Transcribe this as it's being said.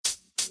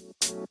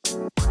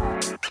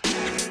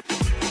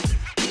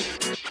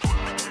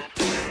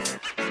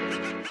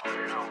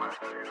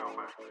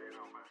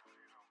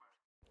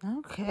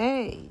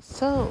Okay,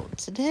 so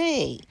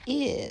today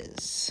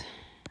is,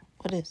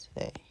 what is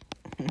today?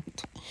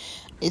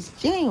 It's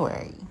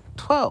January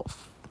 12th,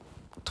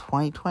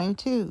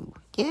 2022.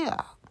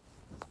 Yeah.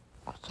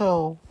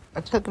 So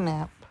I took a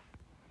nap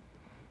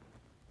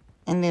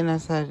and then I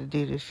decided to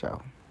do this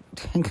show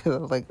because I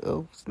was like,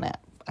 oh,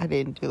 snap. I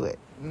didn't do it.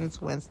 And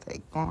it's Wednesday,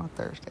 going on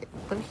Thursday.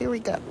 But here we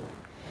go.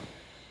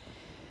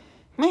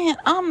 Man,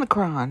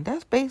 Omicron,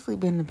 that's basically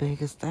been the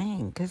biggest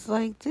thing. Because,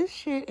 like, this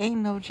shit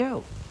ain't no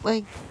joke.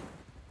 Like,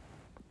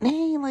 there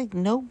ain't, like,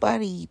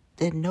 nobody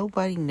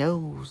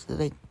knows that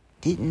they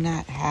did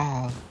not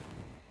have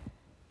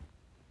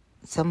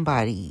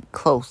somebody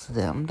close to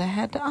them that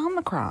had the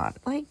Omicron.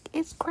 Like,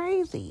 it's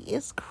crazy.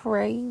 It's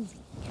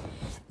crazy.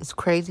 It's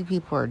crazy.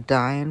 People are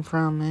dying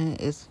from it.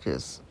 It's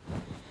just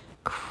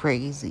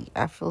crazy.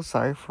 I feel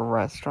sorry for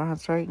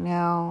restaurants right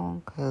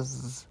now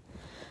because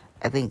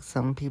I think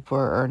some people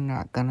are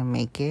not going to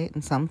make it,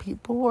 and some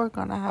people are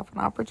going to have an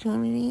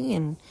opportunity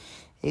and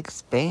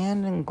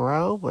expand and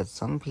grow, but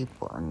some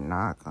people are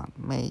not going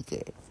to make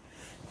it.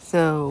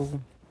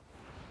 So,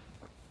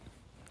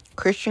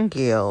 Christian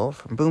Gill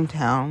from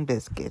Boomtown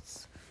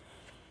Biscuits,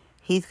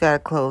 he's got to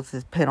close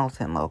his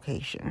Pendleton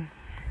location.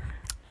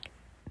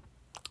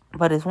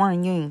 But his one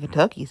in Union,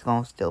 Kentucky is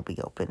going to still be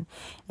open.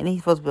 And he's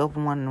supposed to be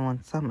open one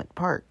in Summit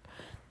Park.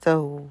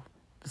 So,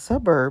 the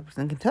suburbs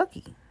in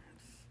Kentucky.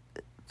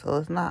 So,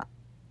 it's not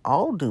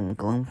all doom and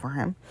gloom for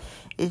him.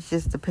 It's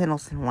just the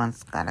Pendleton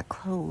one's got to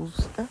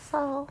close. That's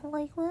all.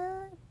 Like,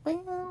 what?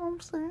 Well, I'm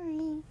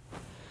sorry.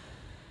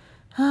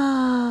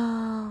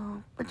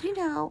 Oh, but you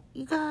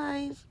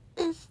guys,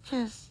 it's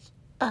just,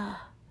 I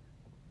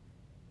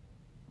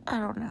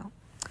don't know.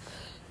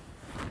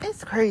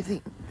 It's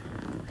crazy.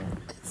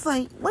 It's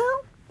like,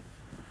 well,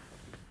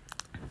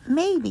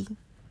 maybe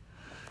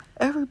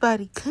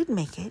everybody could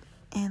make it,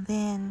 and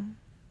then,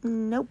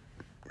 nope,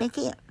 they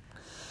can't.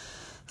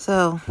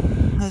 So,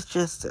 it's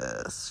just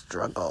a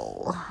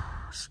struggle.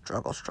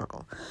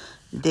 Struggle.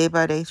 Day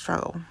by day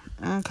struggle.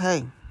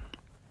 Okay.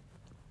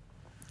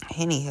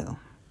 Anywho.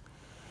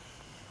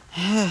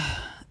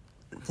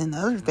 Then the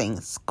other thing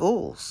is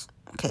schools.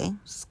 Okay?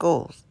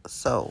 Schools.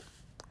 So,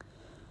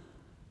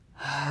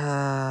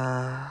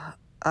 I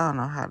don't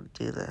know how to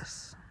do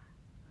this.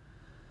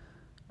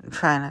 I'm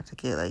trying not to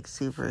get, like,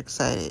 super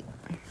excited.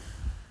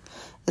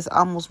 It's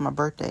almost my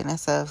birthday, and I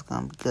said it was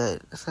going to be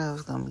good.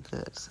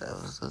 So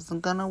I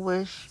wasn't going to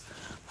wish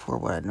for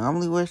what I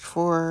normally wish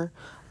for. I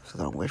was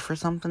going to wish for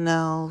something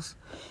else.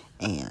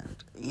 And,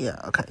 yeah,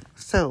 okay.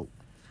 So,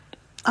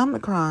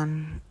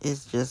 Omicron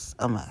is just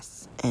a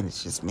mess. And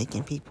it's just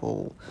making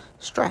people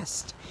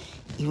stressed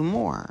even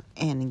more.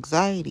 And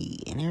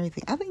anxiety and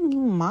everything. I think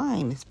even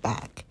mine is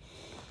back.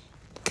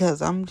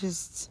 Because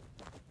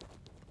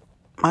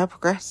my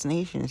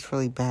procrastination is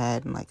really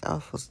bad. And, like, I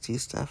was supposed to do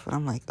stuff. And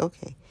I'm like,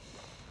 okay.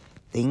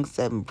 Things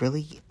that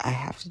really I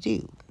have to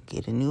do.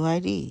 Get a new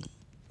ID.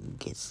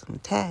 Get some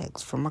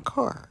tags for my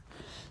car.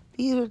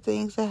 These are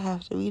things that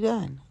have to be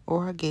done.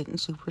 Or I get in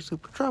super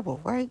trouble,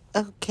 right?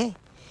 Okay.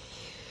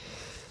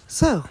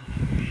 So,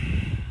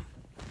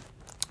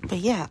 but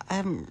yeah,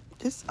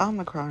 this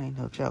Omicron ain't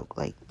no joke.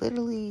 Like,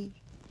 literally,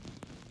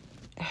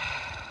 I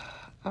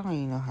don't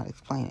even know how to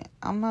explain it.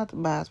 I'm not the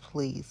mask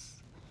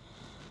police.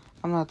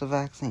 I'm not the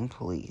vaccine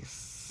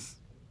police.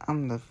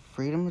 I'm the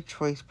freedom of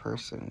choice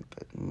person.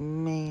 But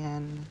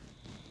man,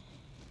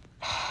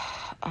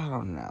 I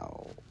don't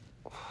know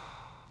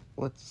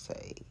what to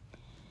say.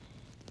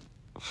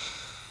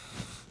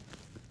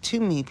 Too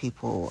many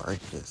people are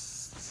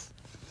just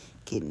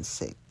getting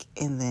sick,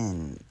 and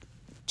then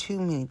too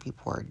many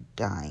people are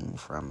dying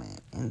from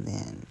it, and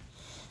then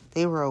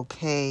they were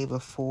okay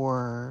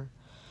before,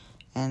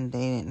 and they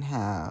didn't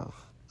have,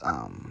 I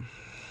don't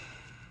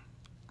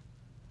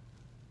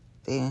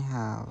even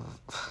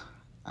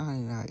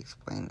know how to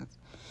explain this.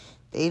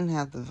 They didn't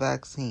have the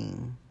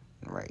vaccine,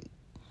 right?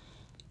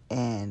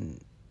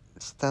 And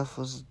stuff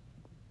was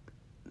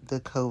the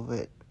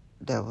COVID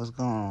that was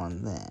going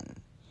on then.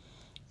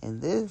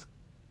 And this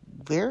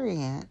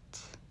variant,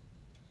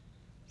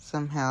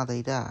 somehow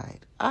they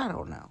died. I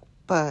don't know.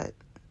 But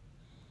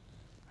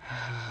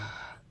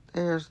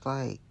there's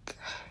like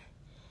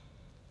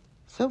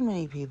so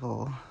many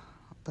people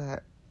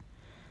that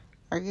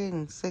are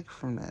getting sick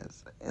from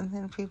this. And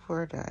then people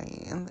are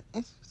dying. And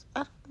it's just,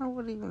 I don't know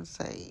what even to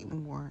say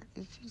anymore.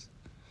 It's just,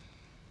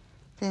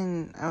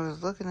 then I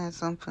was looking at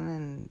something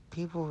and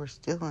people were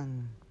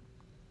stealing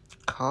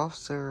cough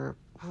syrup.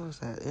 What was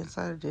that?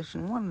 Inside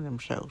Edition? One of them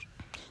shows.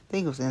 I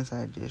think it was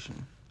Inside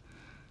Edition.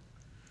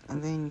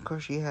 And then, of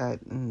course, you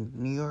had in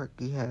New York,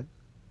 you had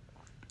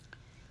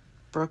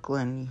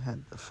Brooklyn, you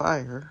had the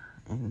fire,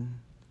 and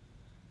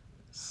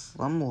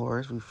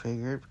slumlords, we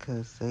figured,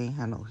 because they ain't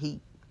had no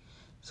heat.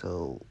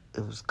 So,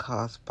 it was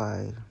caused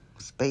by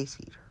space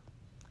heater.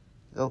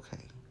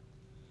 Okay.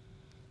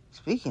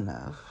 Speaking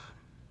of,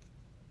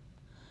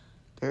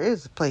 there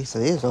is a place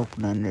that is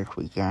opening this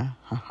weekend.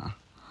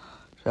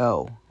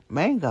 So,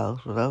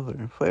 Mangoes was open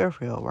in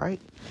Fairfield,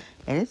 right?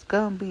 And it's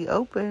going to be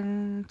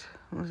opened,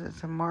 was it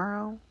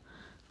tomorrow?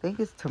 I think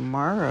it's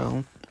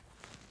tomorrow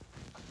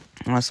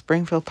on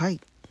Springfield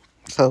Pike.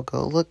 So,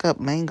 go look up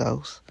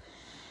Mangoes.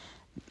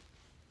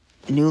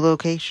 New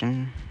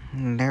location.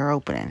 They're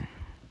opening.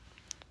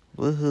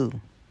 Woohoo.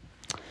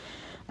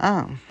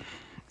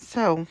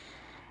 So,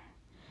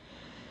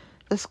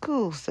 the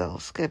schools, though.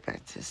 Let's get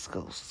back to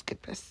schools.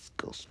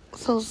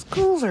 So,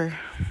 schools are,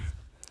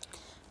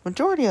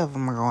 majority of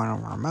them are going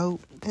on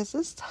remote, because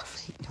this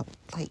stuff ain't no,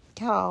 like,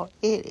 y'all,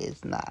 it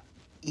is not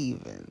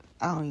even,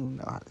 I don't even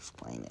know how to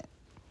explain it.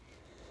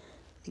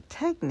 Like,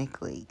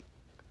 technically,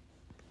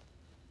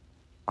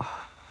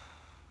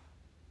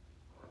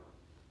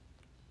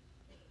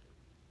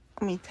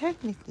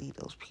 technically,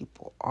 those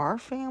people are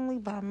family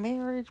by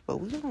marriage, but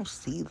we don't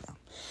see them.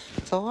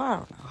 So, I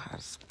don't know how to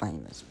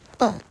explain this,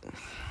 but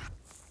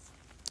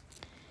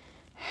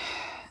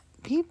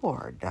people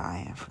are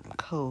dying from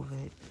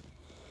COVID,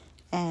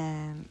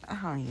 and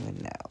I don't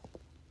even know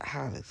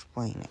how to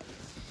explain it.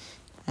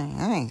 I mean,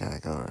 I ain't gotta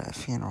go to that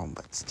funeral,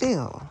 but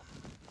still,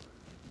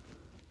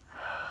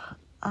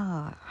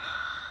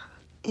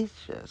 it's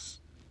just,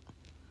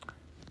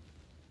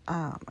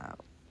 I don't know.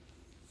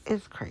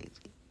 It's crazy.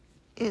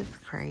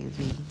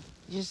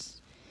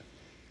 Just,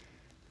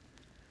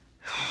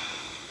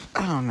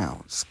 I don't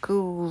know.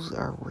 Schools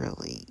are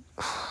really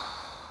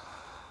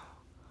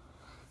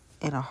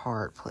in a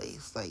hard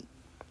place. Like,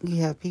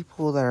 you have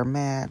people that are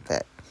mad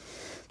that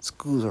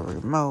schools are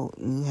remote,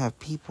 and you have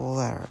people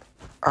that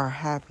are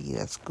happy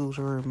that schools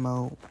are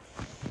remote,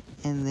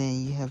 and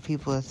then you have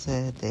people that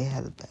said they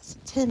had the best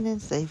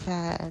attendance they've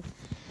had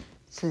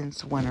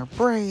since winter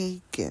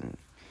break, and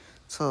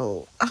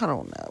so I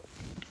don't know.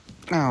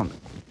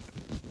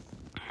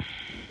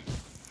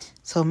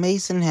 So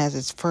Mason has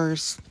its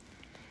first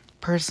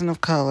person of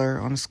color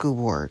on the school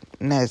board,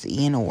 and that's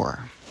Ian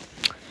Orr.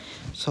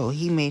 So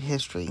he made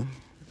history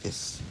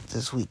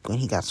this week when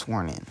he got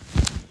sworn in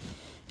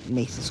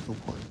Mason School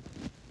Board.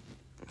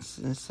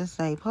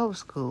 Cincinnati Public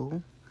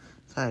School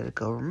decided to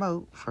go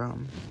remote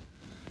from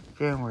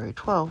January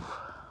 12th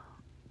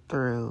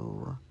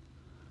through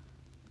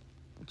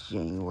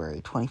January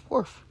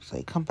 24th. So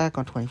they come back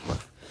on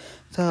 24th.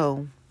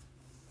 So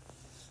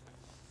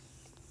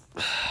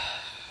the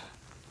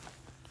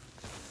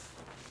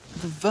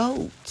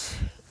vote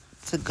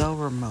to go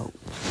remote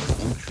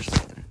was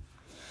interesting,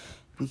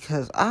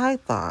 because I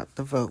thought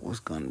the vote was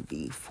going to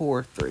be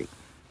 4-3.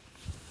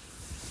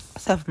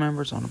 7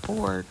 members on the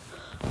board,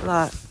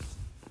 lot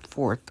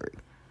 4-3.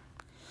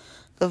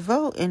 The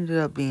vote ended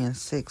up being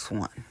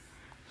 6-1.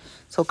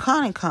 So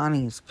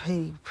Connie is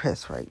pretty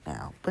pissed right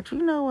now. But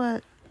you know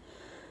what?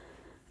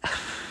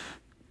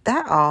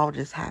 That all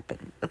just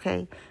happened,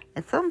 okay?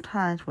 And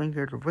sometimes when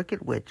you're the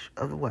Wicked Witch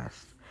of the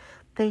West,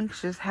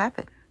 things just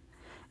happen.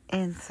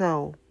 And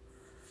so,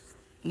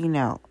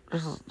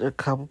 there's a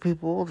couple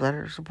people that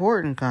are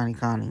supporting Connie.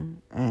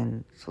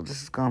 And so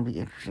this is going to be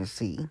interesting to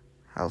see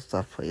how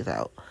stuff plays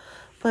out.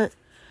 But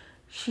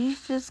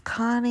she's just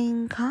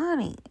conning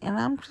Connie. And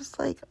I'm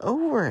just,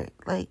 over it.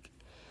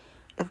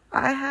 If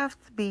I have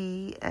to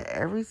be at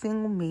every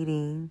single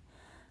meeting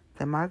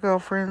that my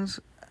girlfriends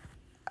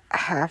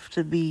have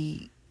to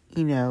be,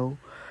 in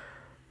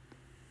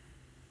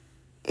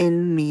the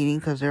meeting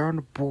because they're on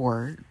the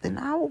board, then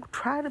I will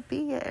try to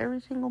be at every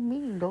single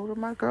meeting. Those are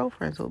my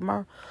girlfriends. Those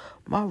are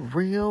my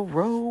real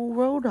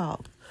road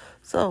dogs.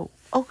 So,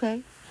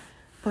 okay.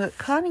 But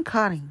Connie,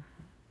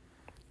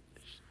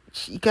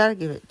 you gotta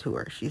give it to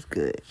her. She's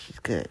good.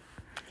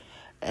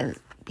 And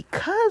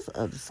because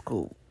of the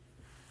school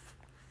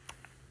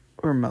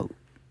remote,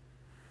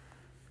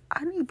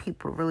 I need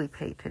people to really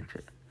pay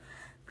attention.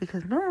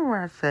 Because remember when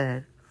I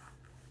said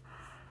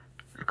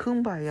the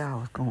kumbaya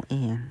was going to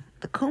end?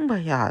 The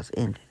kumbaya is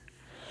ending.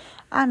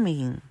 I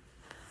mean,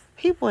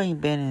 people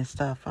ain't been in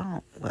stuff,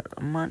 a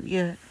month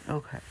yet?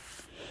 Okay.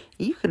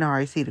 You can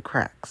already see the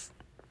cracks.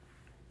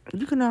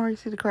 It's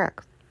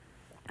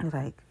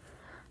like,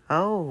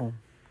 oh,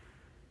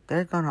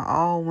 they're going to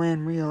all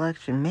win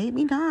re-election.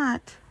 Maybe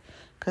not.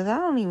 Because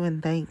I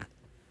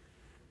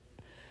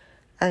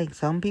think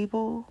some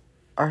people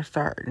are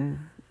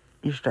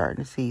you're starting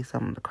to see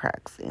some of the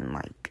cracks in,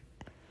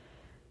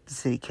 the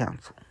city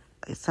council.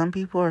 Some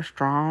people are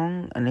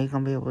strong and they're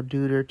going to be able to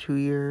do their 2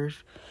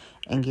 years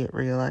and get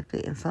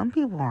reelected. And some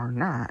people are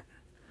not.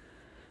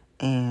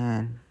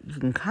 And you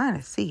can kind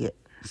of see it.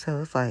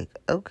 So it's like,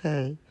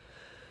 okay.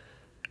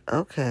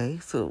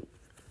 So,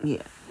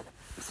 yeah.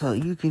 So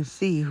you can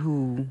see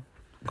who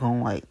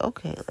going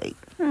okay,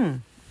 y'all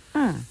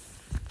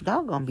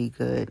going to be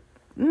good.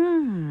 I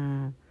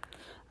don't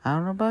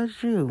know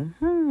about you.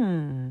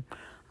 I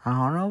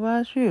don't know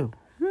about you.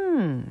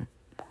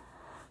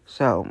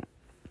 So,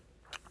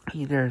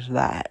 there's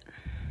that.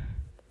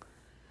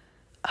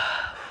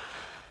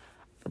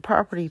 The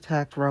property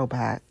tax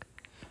rollback.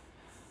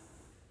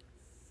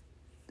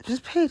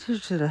 Just pay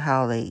attention to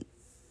how they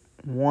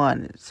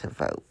wanted to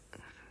vote.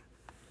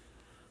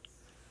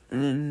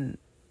 And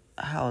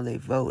how they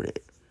voted.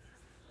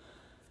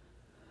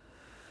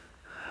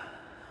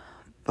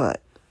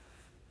 But,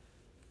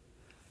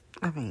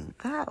 I mean,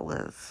 that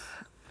was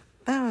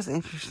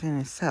interesting in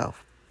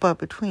itself. But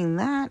between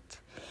that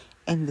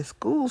and the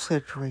school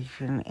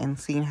situation and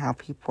seeing how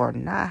people are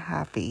not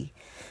happy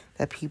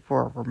that people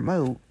are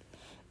remote,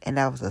 and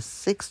that was a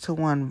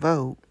 6-1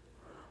 vote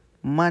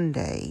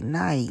Monday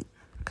night,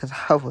 because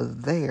I was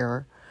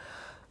there,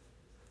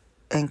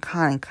 and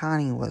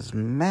Connie was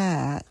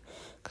mad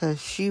because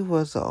she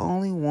was the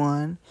only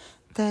one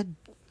that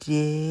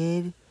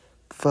did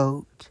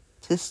vote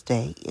to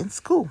stay in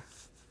school.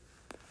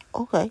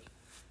 Okay.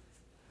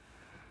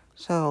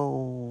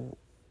 So,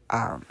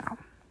 I don't know.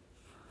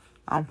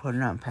 I'm putting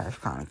nothing past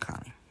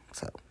Connie.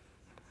 So,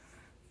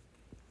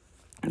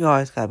 you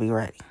always gotta be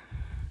ready.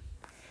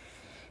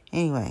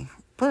 Anyway,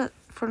 but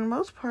for the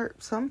most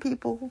part, some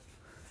people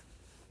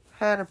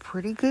had a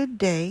pretty good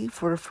day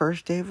for the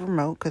first day of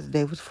remote, because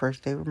today was the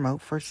first day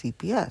remote for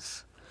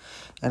CPS.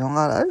 And a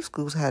lot of other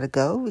schools had to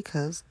go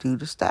because due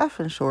to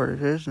staffing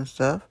shortages and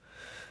stuff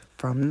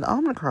from the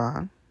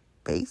Omicron,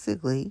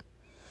 basically,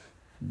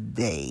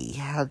 they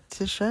had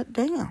to shut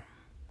down.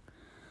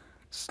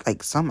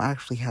 Like, some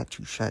actually had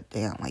to shut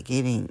down. Like,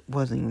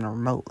 wasn't even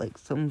remote. Like,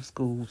 some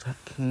schools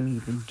can't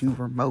even do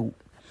remote.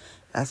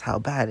 That's how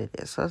bad it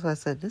is. So, as I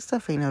said, this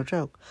stuff ain't no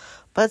joke.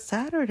 But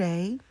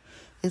Saturday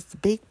is the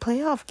big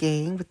playoff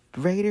game with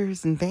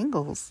Raiders and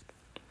Bengals.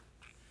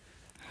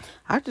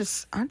 I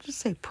just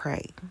say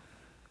pray.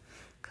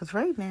 Because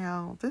right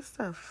now, this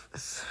stuff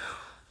is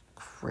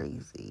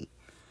crazy.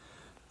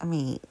 I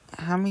mean,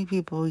 how many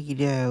people you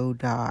know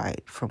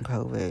died from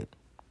COVID?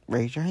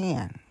 Raise your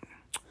hand.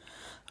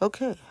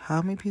 Okay,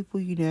 how many people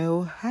you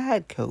know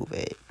had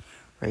COVID?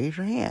 Raise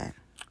your hand.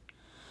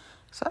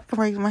 So I can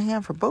raise my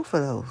hand for both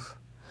of those.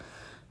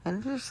 And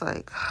it's just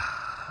like,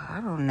 I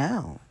don't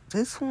know.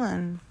 This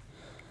one,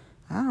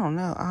 I don't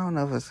know. I don't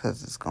know if it's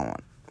because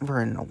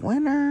we're in the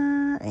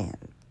winter and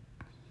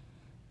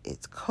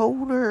it's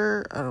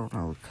colder. I don't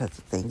know, because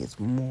the thing is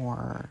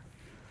more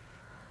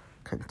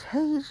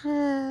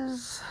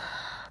contagious.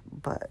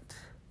 But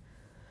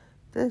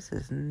this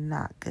is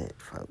not good,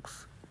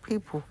 folks.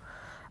 People,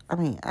 I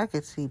mean, I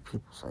could see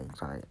people's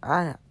anxiety.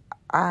 I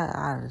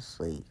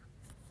honestly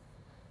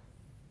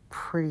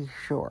pretty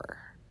sure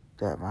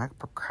that my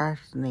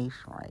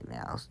procrastination right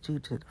now is due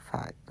to the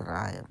fact that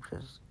I am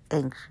just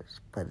anxious,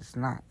 but it's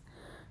not.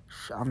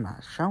 I'm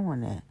not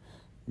showing it.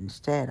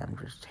 Instead, I'm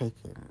just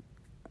taking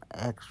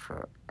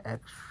extra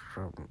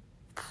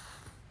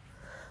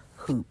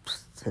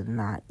hoops to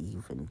not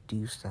even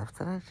do stuff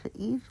that I should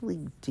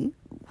easily do,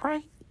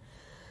 right?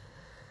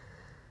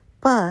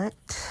 But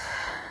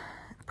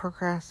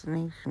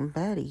procrastination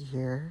Betty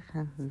here,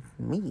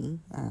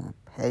 me,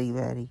 Petty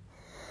Betty,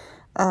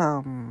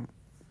 I'm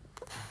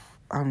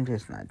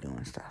just not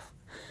doing stuff.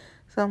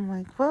 So I'm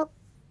like, well,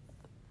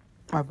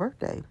 my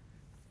birthday,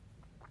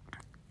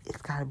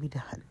 it's got to be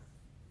done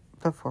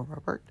before my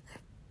birthday.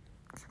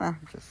 So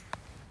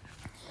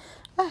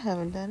I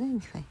haven't done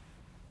anything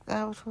that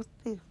I was supposed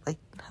to do. Like,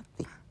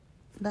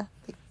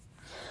 nothing.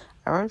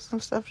 I wrote some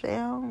stuff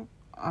down.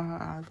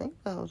 I think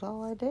that was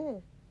all I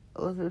did.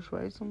 I was just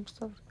write some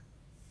stuff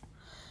down.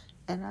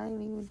 And I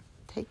didn't even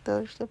take the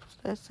other steps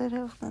that I said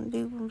I was going to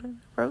do when I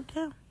wrote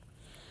down.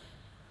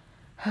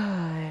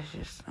 I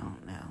just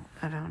don't know.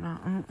 I don't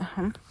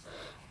know.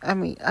 I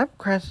mean, I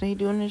procrastinate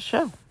doing this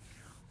show.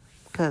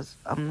 Because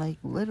I'm like,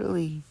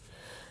 literally,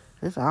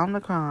 this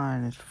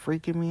Omicron is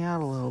freaking me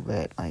out a little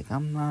bit. Like,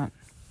 I'm not...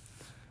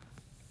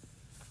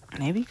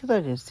 Maybe because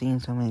I just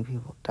seen so many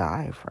people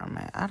die from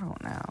it. I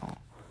don't know.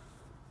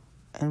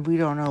 And we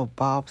don't know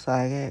Bob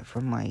Saget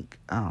from, like,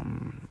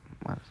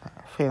 what is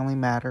that? Family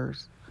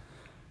Matters.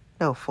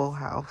 No, Full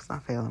House.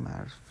 Not Family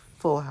Matters.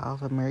 Full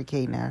House with Mary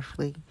Kate and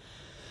Ashley.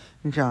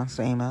 And John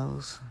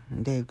Stamos.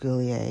 And Dave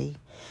Coulier.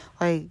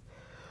 Like,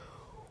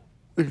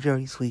 with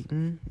Jodie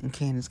Sweetin and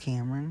Candace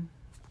Cameron.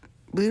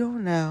 We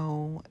don't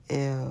know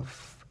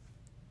if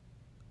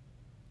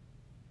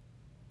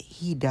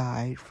he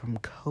died from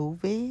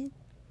COVID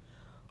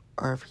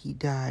or if he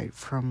died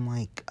from,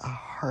 like, a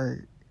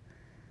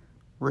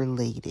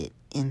heart-related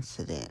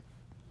incident.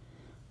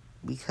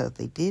 Because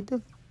they did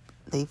the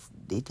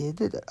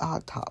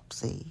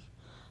autopsy,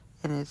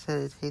 and it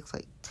said it takes,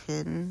 like,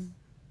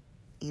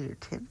 either 10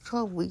 to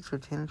 12 weeks or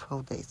 10 to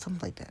 12 days,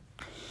 something like that.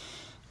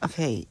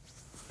 Okay,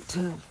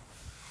 to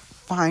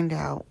find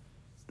out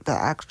the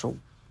actual,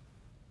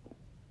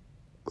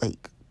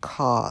 like,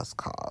 cause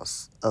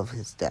of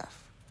his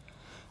death.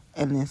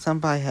 And then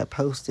somebody had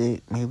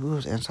posted, maybe it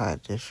was Inside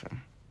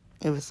Edition.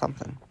 It was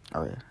something.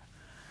 Or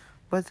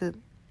was it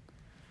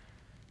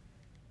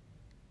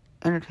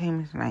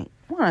Entertainment Tonight?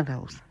 One of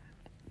those.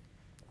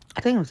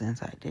 I think it was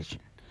Inside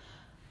Edition.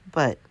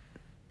 But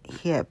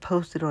he had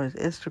posted on his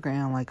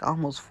Instagram like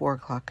almost 4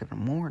 o'clock in the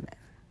morning.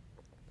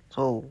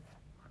 So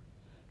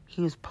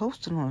he was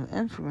posting on his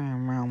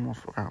Instagram around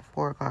almost around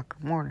 4 o'clock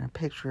in the morning a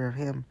picture of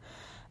him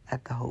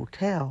at the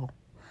hotel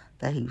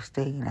that he was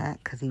staying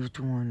at, because he was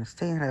doing a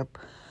stand-up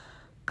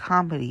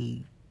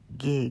comedy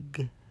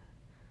gig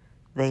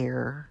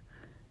there,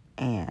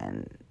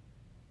 and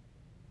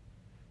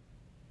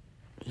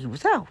he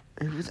was out.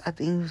 I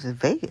think he was in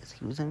Vegas.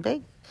 He was in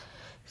Vegas.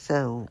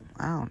 So,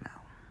 I don't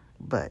know.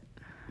 But,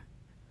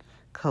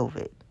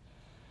 COVID.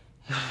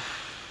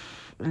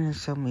 And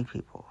there's so many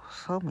people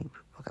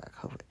got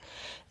COVID.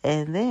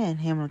 And then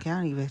Hamilton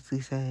County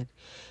basically said,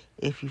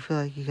 if you feel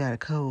like you got a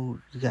cold,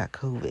 you got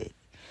COVID.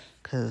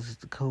 Because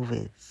the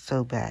COVID is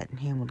so bad in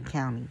Hamilton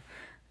County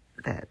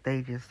that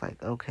they just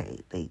like, okay,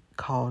 they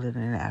called in the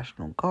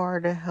National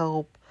Guard to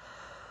help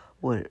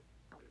with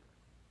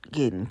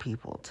getting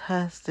people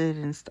tested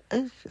and stuff.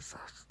 It's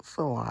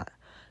a lot.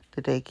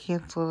 Did they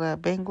cancel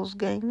that Bengals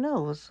game?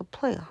 No, it's a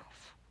playoff.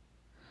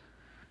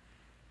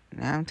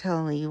 Now I'm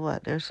telling you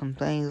what, there's some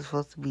things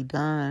supposed to be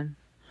done,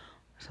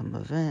 some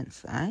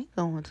events. I ain't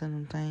going to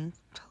them things.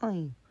 I'm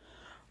telling you.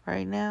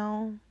 Right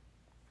now,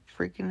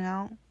 freaking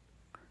out.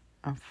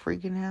 I'm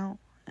freaking out,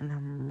 and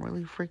I'm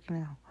really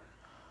freaking out.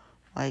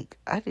 Like,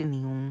 I didn't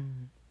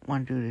even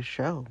want to do the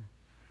show,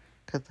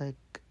 because, like,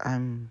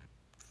 I'm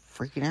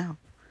freaking out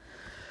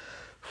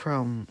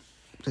from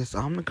this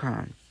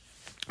Omicron.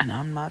 And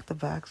I'm not the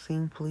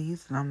vaccine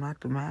police, and I'm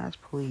not the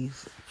mask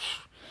police.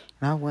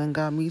 And I went and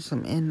got me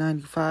some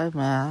N95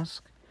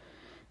 mask,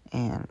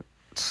 and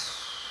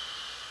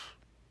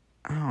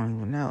I don't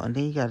even know. And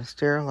then you got to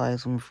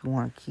sterilize them if you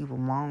want to keep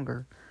them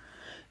longer.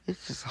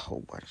 It's just a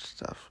whole bunch of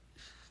stuff.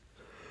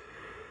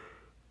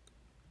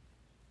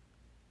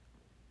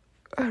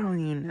 I don't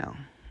even know.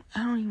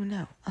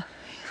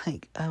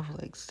 Like, I was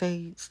like,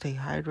 stay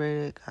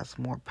hydrated. Got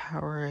some more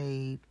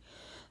Powerade,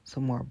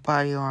 some more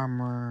body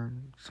armor,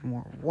 some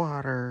more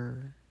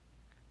water.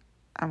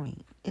 I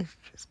mean, it's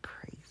just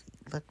crazy.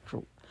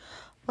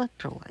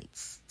 Electrolytes.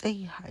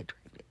 Stay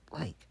hydrated.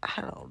 Like,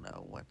 I don't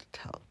know what to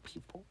tell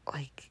people.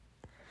 Like,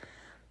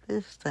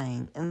 this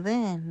thing. And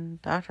then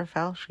Dr.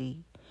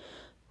 Fauci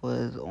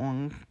was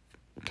on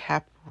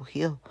Capitol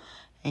Hill,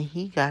 and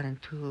he got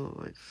into it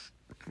with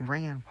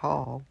Rand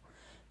Paul,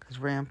 because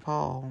Rand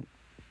Paul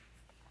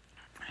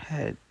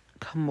had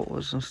come up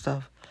with some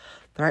stuff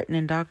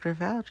threatening Dr.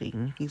 Fauci,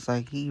 and he's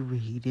like, he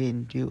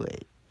didn't do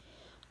it.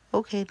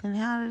 Okay, then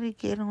how did it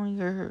get on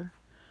your...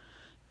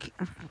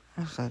 I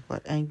was like,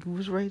 what? And you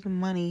was raising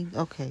money?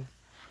 Okay,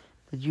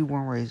 but you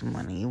weren't raising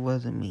money. It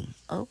wasn't me.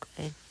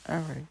 Okay,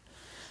 alright.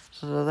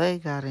 So they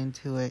got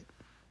into it,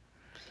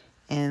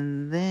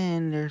 and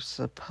then they're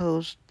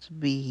supposed to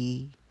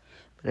be...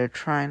 They're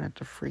trying not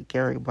to freak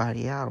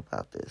everybody out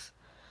about this.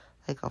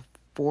 Like a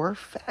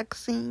fourth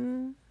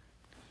vaccine?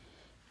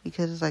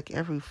 Because it's like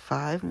every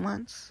 5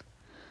 months.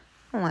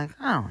 I'm like,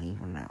 I don't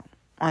even know.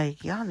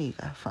 Like, y'all need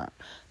to have fun.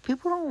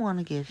 People don't want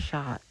to get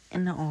shot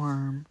in the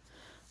arm.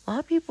 A lot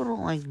of people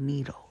don't like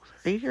needles.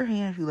 Raise your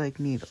hand if you like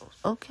needles.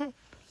 Okay.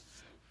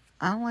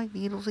 I don't like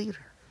needles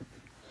either.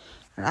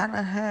 And I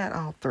done had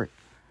all three.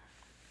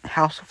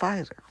 House of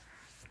Pfizer.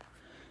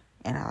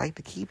 And I like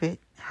to keep it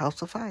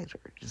House of Pfizer.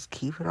 Just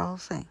keep it all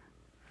the same.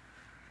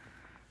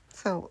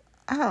 So,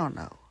 I don't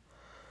know.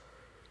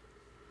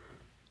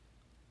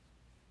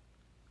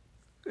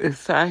 If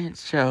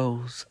science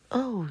shows,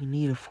 oh, we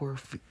need a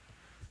fourth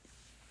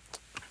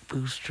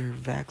booster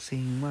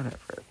vaccine,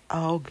 whatever,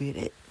 I'll get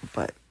it.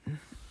 But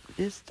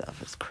this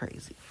stuff is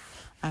crazy.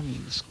 I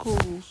mean, the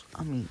schools,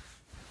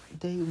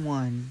 day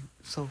one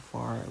so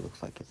far, it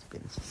looks like it's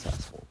been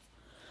successful.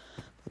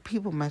 But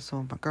people messing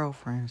with my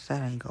girlfriends,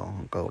 that ain't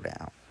gonna go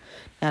down.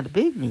 Now, the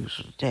big news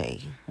of the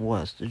day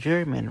was the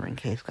gerrymandering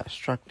case got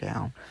struck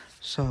down,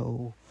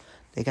 so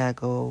they gotta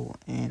go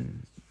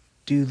and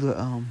do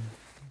the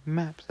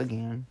maps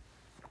again,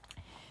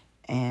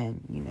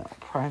 and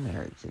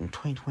primaries in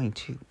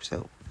 2022.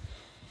 So,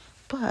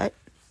 but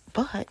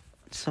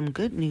some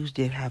good news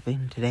did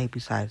happen today.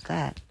 Besides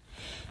that,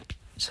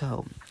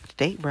 so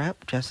State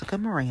Rep Jessica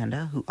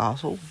Miranda, who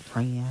also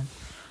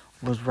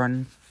was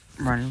running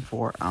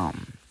for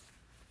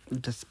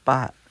the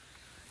spot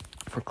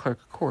for clerk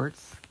of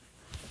courts,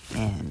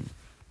 and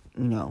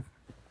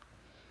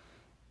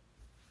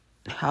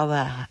how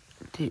that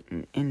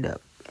didn't end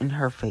up in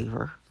her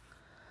favor.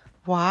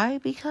 Why?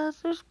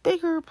 Because there's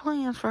bigger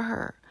plans for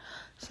her.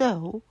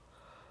 So,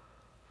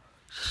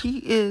 she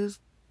is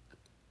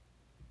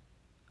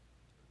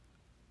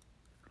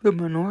the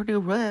minority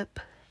rep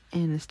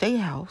in the State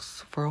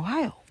House for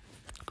Ohio.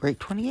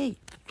 Grade 28.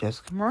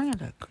 Jessica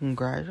Miranda.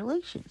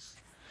 Congratulations.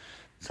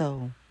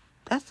 So,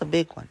 that's a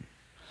big one.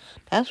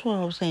 That's what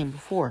I was saying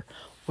before,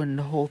 when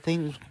the whole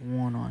thing was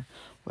going on.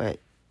 But,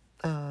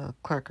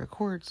 clerk of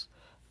courts,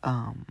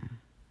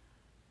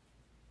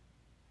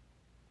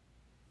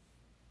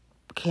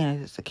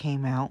 candidates that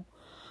came out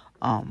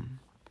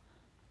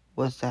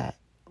was that,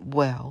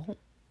 well,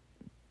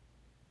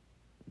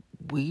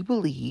 we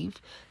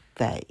believe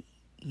that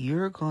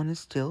you're going to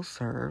still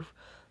serve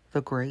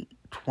the Great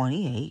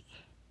 28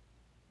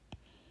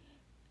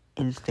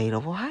 in the state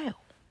of Ohio.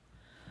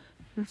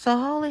 And so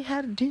all they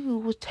had to do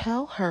was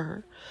tell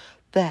her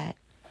that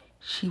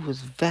she was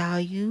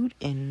valued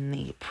and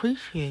they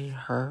appreciated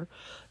her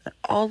and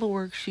all the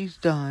work she's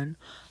done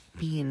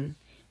being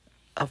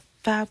a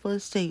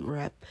fabulous state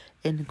rep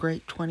in the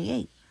Great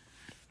 28.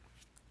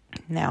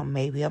 Now,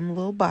 maybe I'm a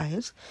little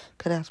biased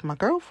because that's my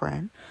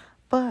girlfriend,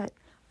 But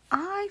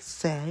I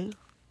say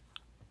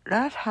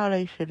that's how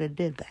they should have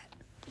did that.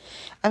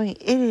 I mean,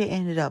 it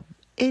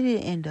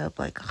didn't end up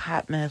like a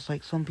hot mess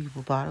like some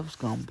people thought it was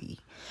gonna be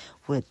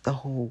with the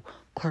whole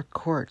clerk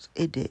courts.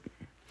 It didn't.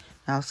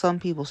 Now, some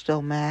people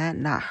still mad,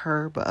 not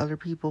her, but other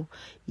people,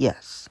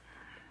 yes.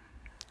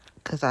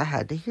 Because I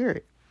had to hear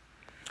it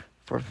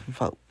from some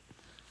folk.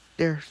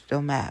 They're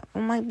still mad.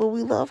 I'm like, but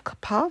we love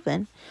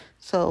Pavin.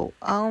 So,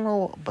 I don't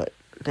know, but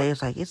they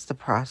was like, it's the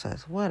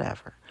process,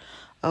 whatever.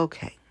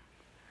 Okay.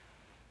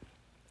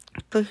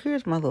 So,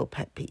 here's my little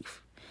pet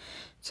peeve.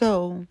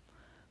 So,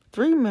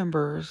 3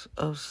 members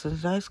of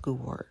Cincinnati School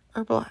Board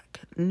are black.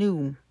 The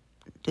new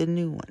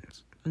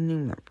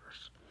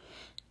members.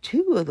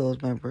 2 of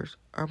those members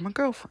are my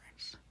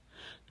girlfriends.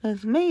 Now,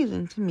 it's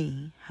amazing to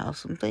me how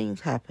some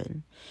things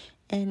happen,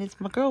 and it's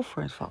my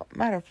girlfriend's fault.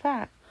 Matter of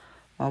fact,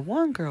 my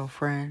one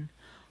girlfriend,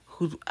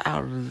 who's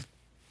out of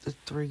the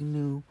 3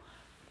 new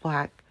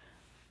black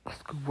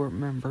school board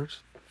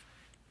members,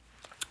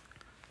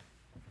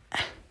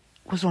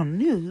 was on the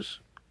news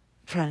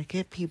trying to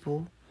get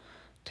people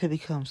to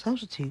become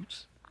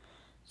substitutes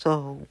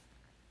so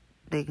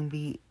they can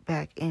be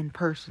back in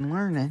person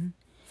learning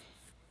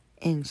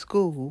in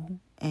school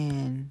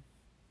and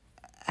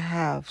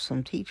have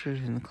some teachers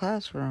in the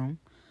classroom,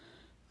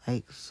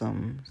 like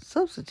some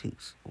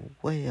substitutes.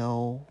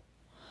 Well,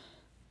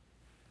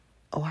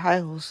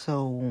 Ohio's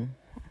so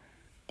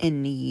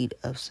in need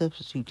of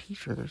substitute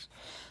teachers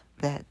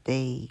that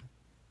they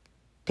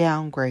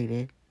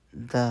downgraded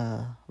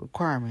the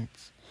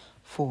requirements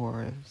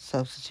for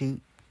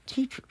substitute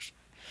teachers.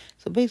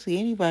 So basically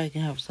anybody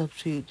can have a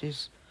substitute,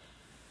 just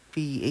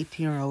be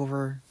 18 or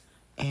over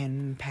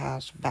and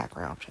pass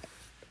background check.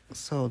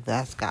 So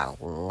that's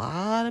got a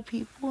lot of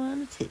people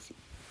in a tizzy.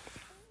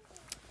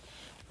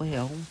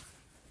 Well,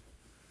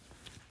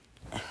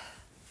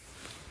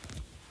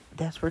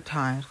 desperate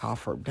times call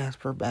for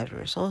desperate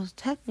measures. So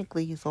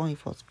it's only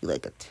supposed to be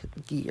like a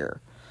year.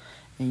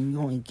 And you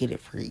only get it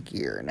for a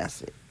year, and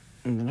that's it.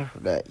 And then after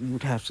that, you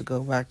would have to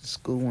go back to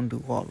school and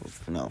do all the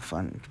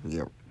fun to be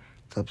a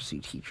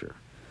substitute teacher.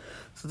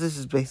 So this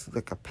is basically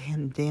like a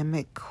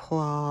pandemic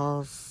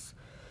clause,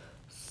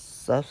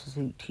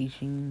 substitute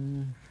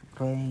teaching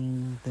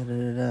thing,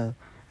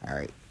 All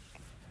right.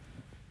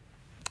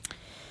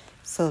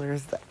 So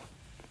there's that.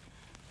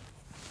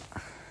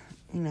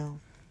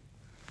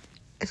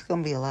 It's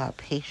going to be a lot of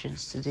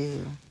patience to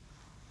do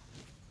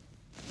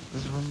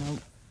this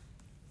remote.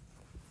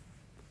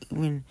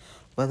 Even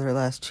whether it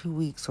lasts 2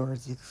 weeks or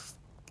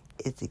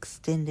it's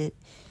extended,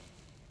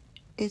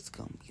 it's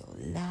going to be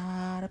a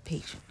lot of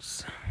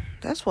patience.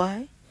 That's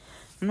why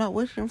I'm not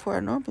wishing for I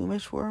normally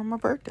wish for on my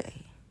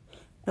birthday.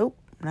 Nope,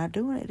 not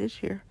doing it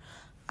this year.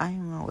 I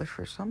am going to wish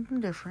for something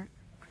different.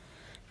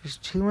 There's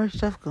too much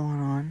stuff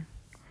going on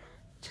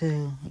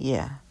So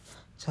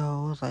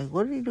I was like,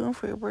 what are you doing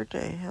for your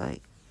birthday?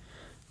 Like,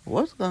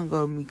 what's going to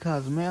go to me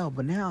Cozumel,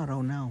 but now I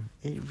don't know.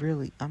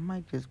 I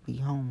might just be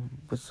home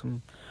with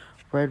some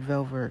red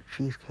velvet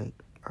cheesecake.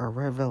 One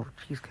or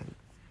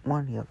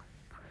the other.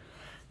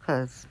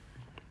 Because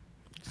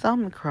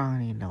something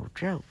crying ain't no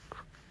joke.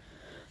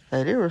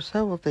 Like, there were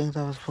several things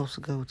I was supposed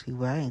to go to,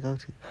 but I didn't go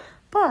to.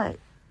 But,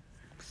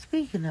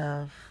 speaking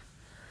of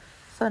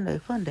Sunday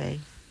Fun Day,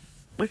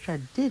 which I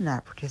did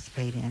not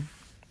participate in,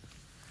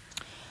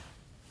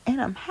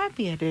 and I'm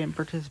happy I didn't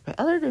participate,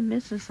 other than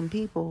missing some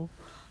people,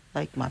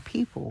 like my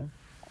people,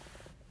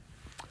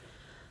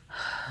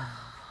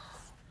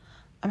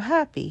 I'm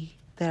happy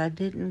that I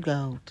didn't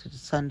go to the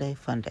Sunday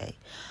Fun Day.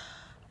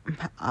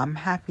 I'm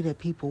happy that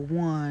people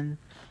won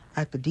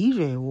at the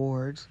DJ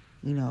Awards,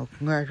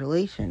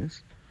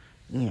 congratulations,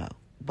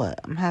 but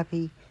I'm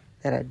happy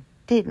that I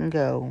didn't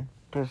go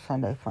to the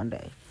Sunday Fun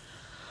Day.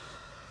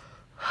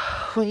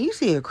 When you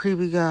see a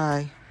creepy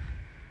guy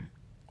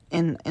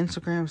in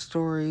Instagram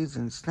stories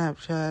and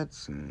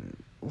Snapchats and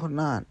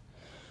whatnot,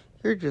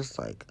 you're just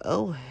like,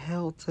 oh,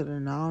 hell to the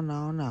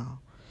no.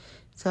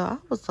 So I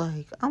was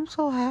like, I'm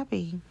so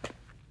happy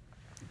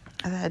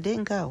that I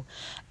didn't go.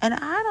 And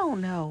I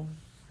don't know.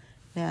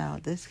 Now,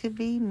 this could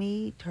be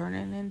me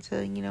turning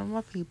into,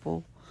 my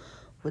people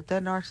with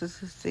that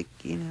narcissistic,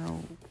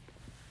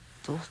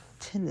 those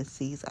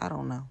tendencies. I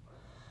don't know.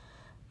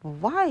 But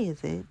why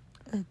is it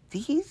that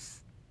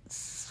these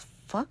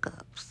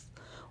fuck-ups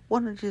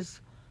want to just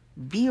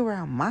be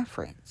around my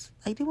friends?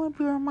 Like, they want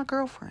to be around my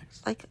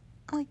girlfriends. Like,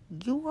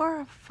 you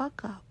are a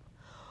fuck-up.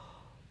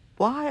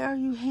 Why are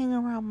you hanging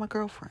around my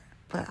girlfriend?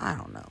 But I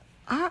don't know.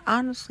 I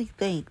honestly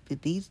think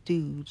that these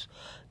dudes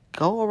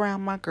go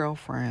around my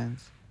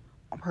girlfriends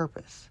on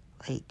purpose.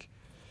 Like,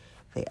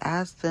 they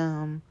ask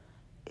them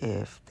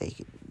if they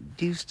can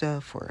do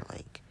stuff for,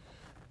 like,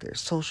 their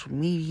social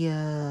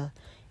media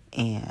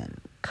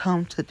and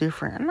come to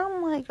different... And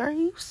I'm like, are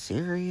you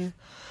serious?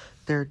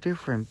 There are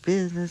different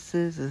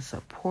businesses and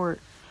support.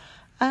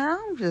 And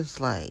I'm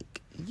just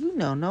like,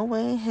 no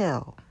way in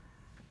hell.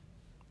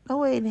 No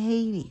way in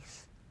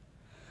Hades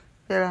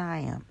that I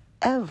am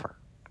ever.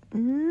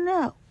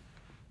 No.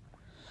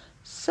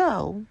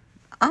 So,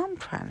 I'm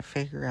trying to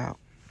figure out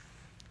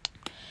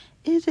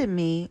Is it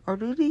me, or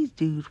do these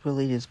dudes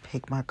really just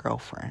pick my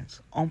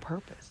girlfriends on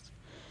purpose?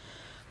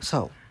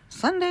 So,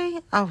 Sunday,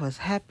 I was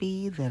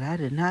happy that I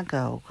did not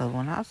go, because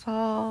when I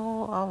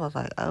saw, I was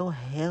like, oh,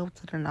 hell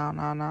to the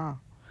no.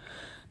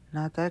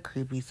 Not that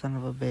creepy son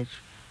of a bitch.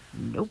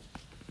 Nope.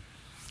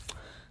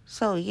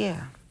 So,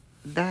 yeah,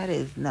 that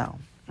is no.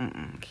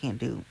 Can't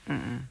do.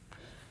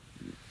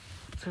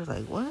 So,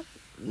 like, what?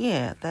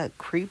 Yeah, that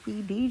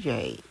creepy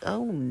DJ.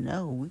 Oh,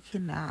 no, we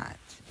cannot.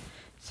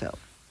 So,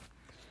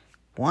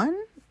 one,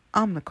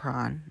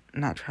 Omicron,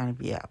 not trying to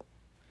be out.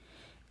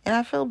 And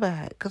I feel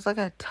bad because I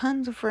got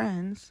tons of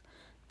friends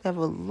that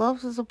would love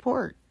to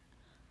support.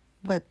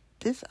 But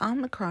this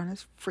Omicron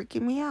is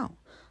freaking me out.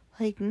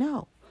 Like,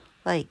 no.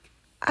 Like,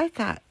 I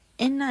got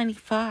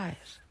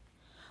N95s.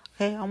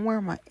 Okay, I'm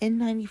wearing my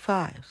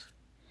N95s.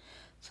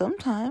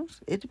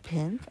 Sometimes, it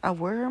depends. I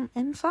wear them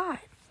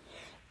inside.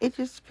 It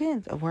just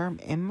depends. I wear them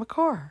in my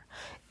car.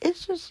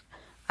 It's just,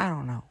 I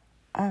don't know.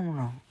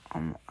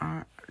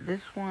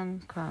 This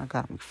one kind of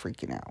got me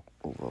freaking out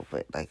a little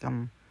bit. Like,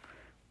 I'm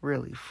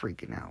really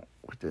freaking out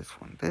with this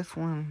one.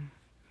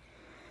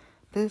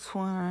 This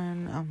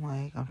one,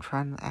 I'm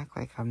trying to act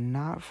like I'm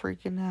not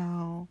freaking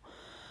out,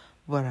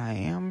 but I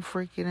am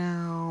freaking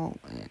out.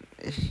 And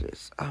it's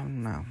just, I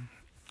don't know.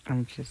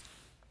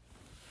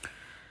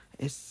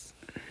 This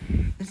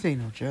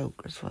ain't no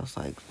joke. It feels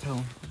like,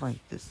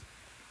 this.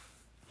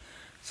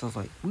 So it's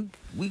like,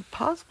 we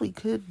possibly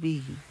could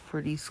be,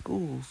 for these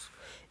schools,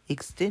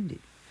 extended.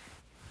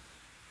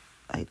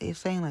 Like, they're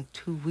saying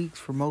 2 weeks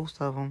for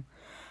most of them,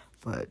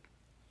 but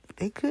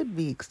they could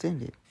be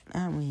extended.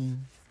 I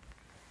mean,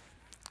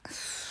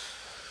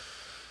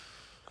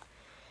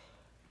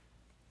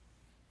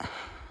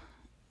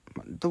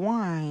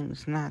 DeWine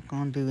is not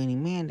going to do any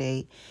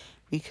mandate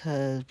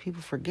because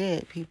people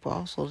forget. People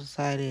also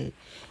decided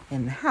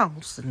in the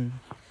House and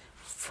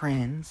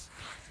friends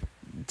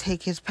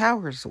take his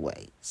powers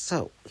away.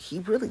 So he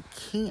really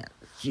can't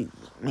do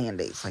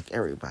mandates like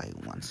everybody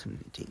wants him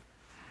to do.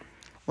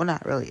 Well,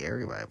 not really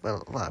everybody,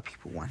 but a lot of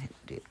people want him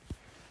to do.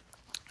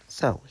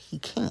 So he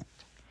can't.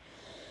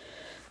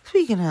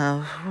 Speaking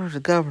of, where's the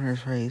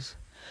governor's race?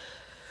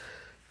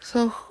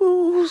 So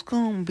who's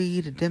going to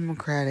be the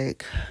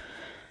Democratic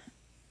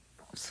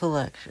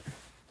selection?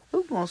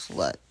 Who's going to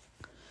select?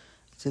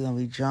 Is it going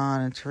to be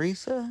John and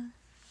Teresa?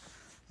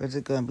 Or is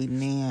it going to be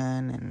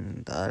Nan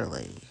and the other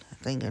lady? I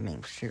think her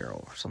name's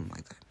Cheryl or something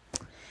like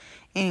that.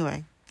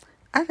 Anyway,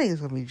 I think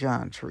it's going to be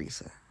John and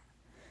Teresa.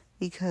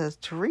 Because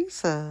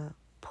Teresa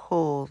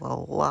pulls a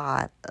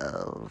lot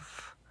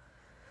of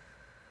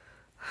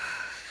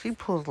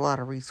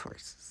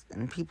resources.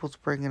 And people's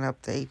bringing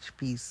up the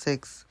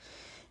HB6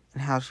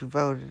 and how she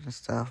voted and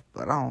stuff.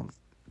 But I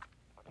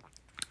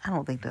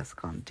don't think that's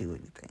going to do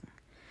anything.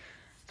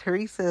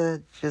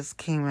 Teresa just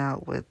came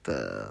out with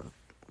the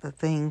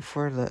thing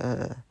for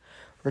the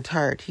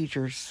retired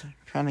teachers,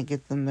 trying to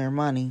get them their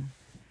money.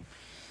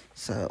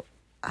 So,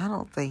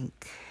 I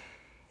think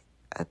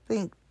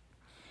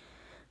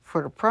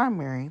for the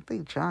primary, I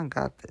think John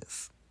got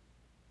this.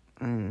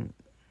 And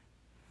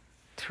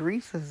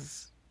she's a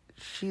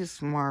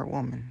smart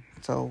woman.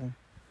 So,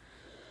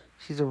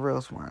 she's a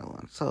real smart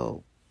one.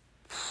 So,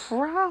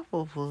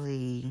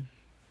 probably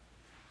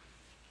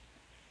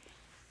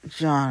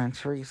John and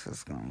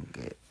Teresa's going to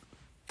get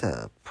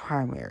the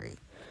primary.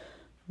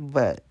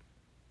 But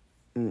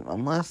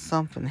unless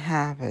something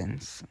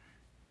happens,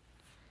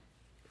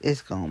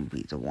 it's going to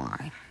be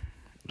DeWine.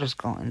 Just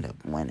going to end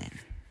up winning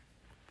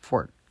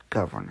for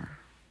governor.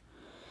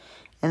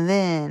 And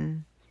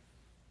then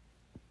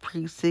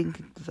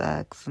precinct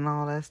execs and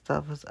all that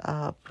stuff is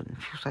up. And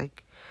she's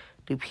like,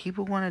 do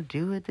people want to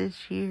do it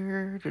this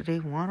year? Do they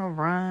want to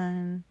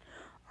run?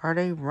 Are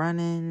they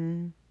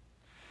running?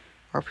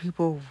 Are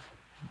people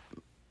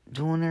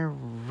doing their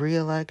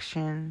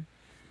re-election?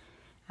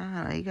 I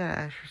don't know. You got to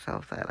ask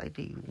yourself that. Like,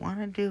 do you want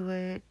to do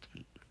it? Do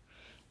you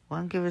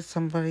want to give it to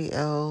somebody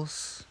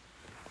else?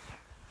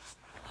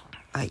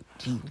 Like,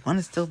 do you want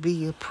to still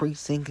be a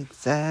precinct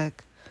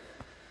exec?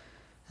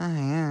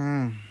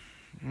 Right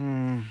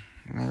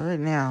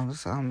now,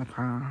 it's on the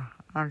crown.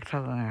 I'm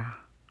telling you.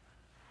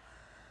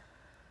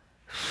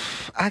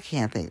 I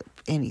can't think of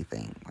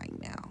anything right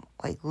now.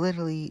 Like,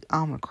 literally,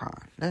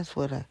 Omicron. That's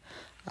what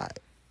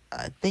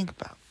I think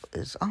about,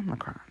 is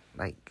Omicron.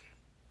 Like,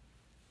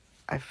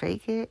 I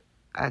fake it.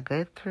 I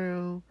get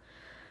through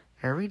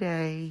every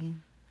day,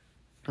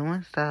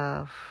 doing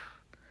stuff,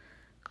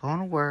 going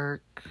to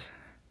work.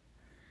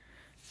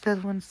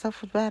 Because when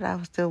stuff was bad, I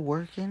was still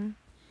working.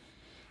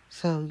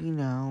 So,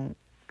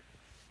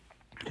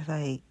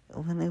 like,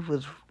 when it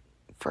was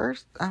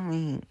first, I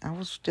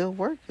was still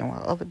working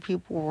while other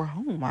people were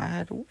home. I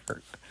had to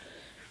work.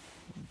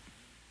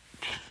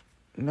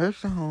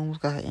 Nursing homes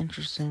got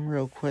interesting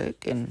real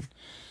quick, and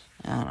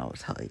I don't know what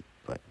to tell you,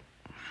 but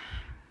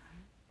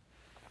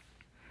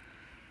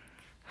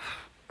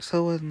so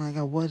it wasn't like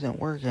I wasn't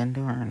working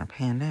during a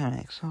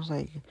pandemic. So I was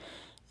like,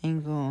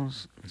 ain't gonna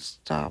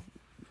stop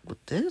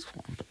with this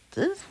one, but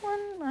this one,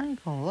 I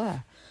ain't gonna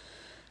lie,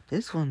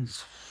 it's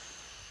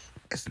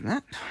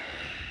not.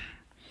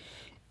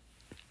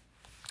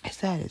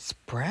 that it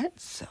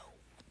spreads so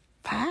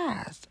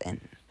fast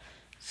and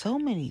so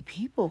many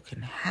people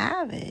can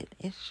have it.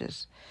 It's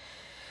just,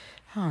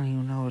 I don't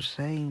even know what to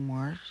say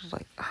anymore. It's just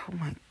like, oh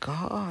my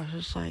gosh.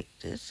 It's like,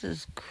 this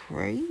is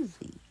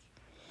crazy.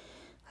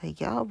 Like,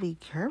 y'all be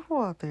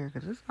careful out there,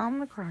 because this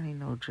Omicron ain't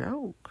no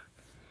joke.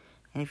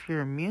 And if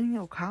you're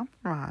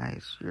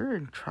immunocompromised, you're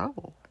in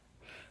trouble.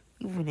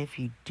 Even if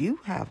you do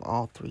have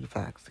all 3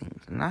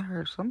 vaccines. And I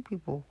heard some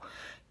people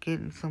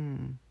getting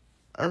some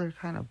other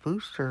kind of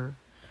booster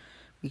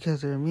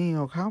because they're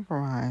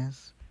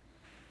immunocompromised.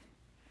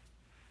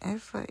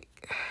 It's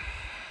like,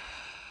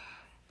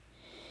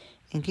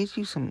 and get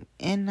you some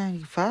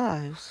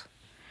N95s,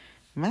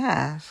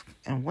 masks,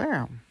 and wear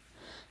them.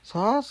 So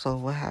also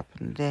what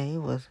happened today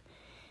was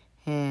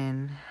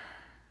in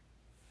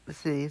the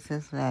city of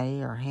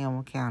Cincinnati or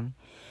Hamilton County,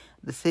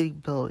 the city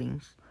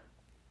buildings,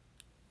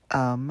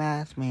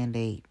 mask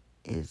mandate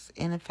is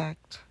in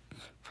effect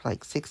for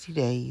like 60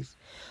 days,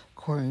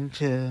 according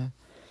to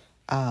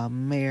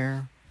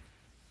Mayor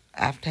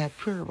Aftab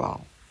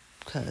Purerball,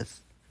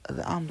 because of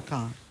the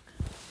Omicron.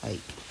 Like,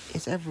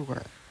 it's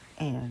everywhere.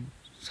 And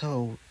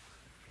so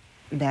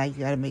now you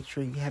gotta make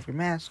sure you have your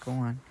mask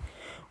on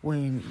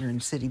when you're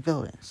in city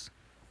buildings.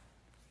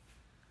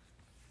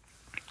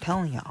 I'm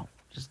telling y'all,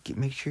 just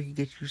make sure you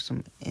get you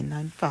some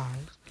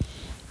N95s,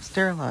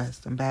 sterilize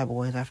them bad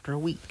boys after a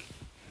week.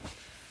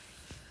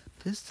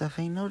 This stuff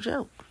ain't no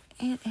joke.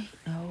 It ain't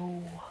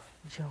no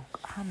joke.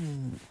 I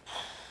mean,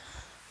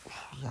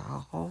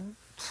 y'all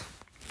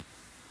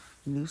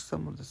knew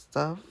some of the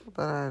stuff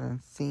that I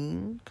done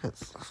seen,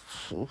 because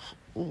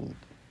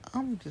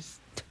I'm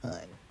just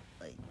done.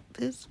 Like,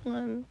 this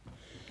one,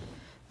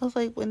 I was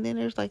like, when then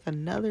there's like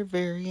another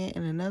variant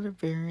and another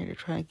variant, they're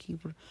trying to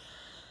keep an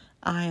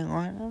eye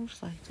on. I'm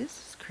just like, this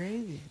is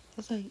crazy.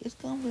 It's like, it's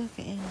gonna be like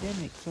an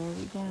endemic. So are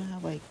we gonna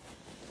have like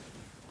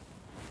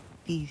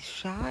these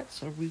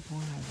shots? Are we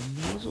gonna have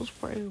the nasal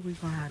spray? Or are we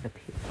gonna have the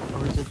pill?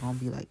 Or is it gonna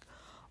be like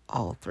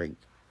all 3?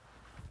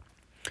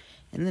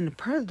 And then the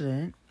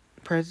President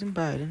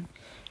Biden,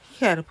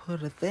 he had to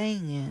put a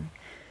thing in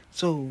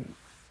so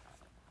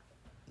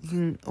you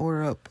can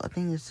order up, I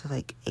think it's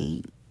like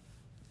 8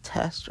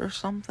 tests or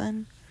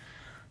something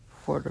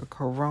for the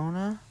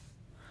corona,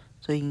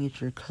 so you can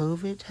get your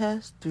COVID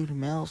test through the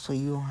mail, so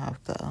you don't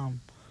have to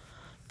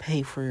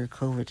pay for your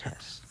COVID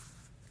test.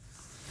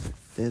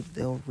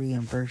 They'll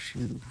reimburse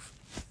you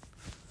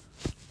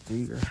through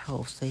your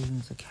health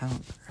savings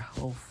account, your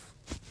health,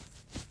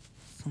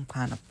 some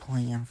kind of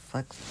plan,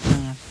 flex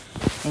plan,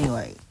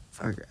 anyway,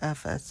 or your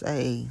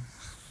FSA,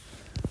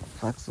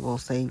 flexible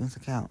savings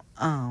account.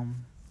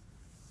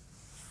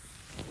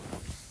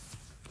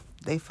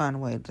 They find a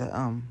way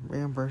to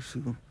reimburse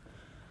you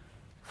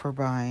for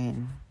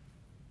buying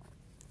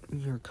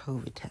your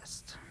COVID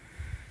test.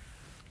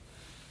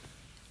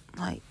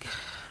 Like,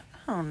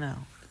 I don't know.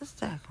 This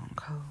daggone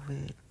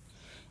COVID,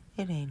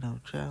 it ain't no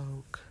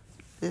joke.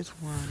 This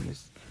one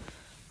is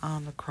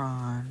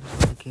Omicron,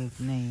 to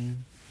give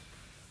name.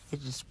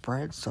 It just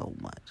spreads so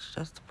much.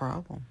 That's the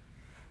problem.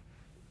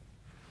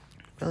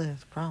 Really, that's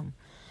the problem.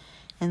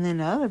 And then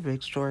the other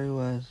big story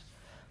was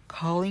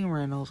Colleen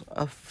Reynolds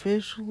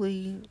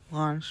officially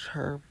launched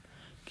her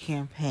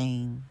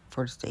campaign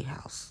for the State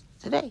House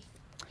today.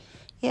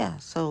 Yeah,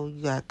 so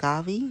you got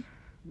Gavi,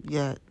 you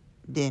got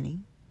Denny,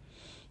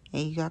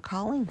 and you got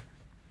Colleen.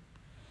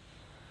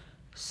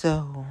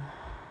 So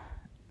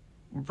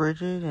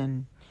Bridget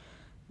and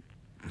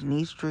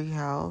Denise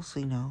Treehouse,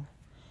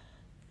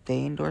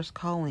 they endorsed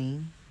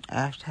Colleen.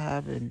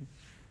 Aftab and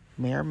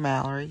Mayor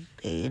Mallory,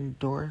 they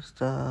endorsed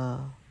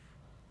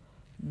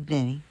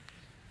Denny.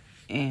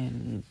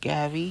 And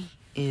Gavi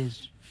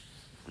is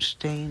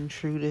staying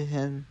true to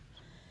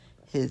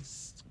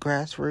his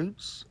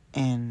grassroots,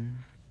 and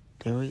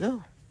there we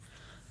go.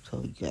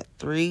 So you got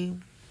 3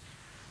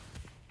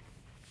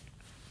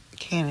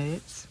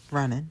 candidates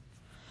running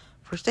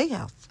for State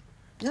House.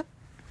 Yep.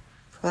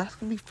 So that's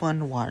gonna be fun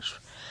to watch.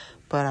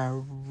 But I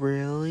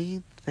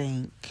really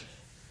think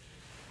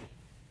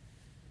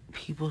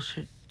people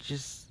should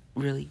just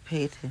really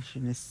pay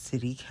attention to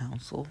city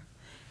council,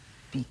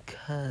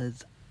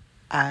 because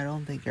I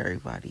don't think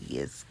everybody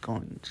is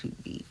going to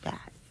be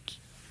back.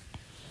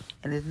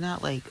 And it's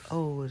not like,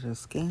 oh, it's a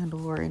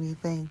scandal or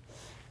anything.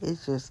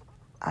 It's just,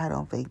 I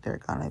don't think they're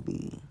going to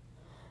be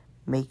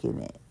making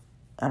it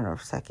in their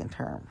second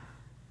term.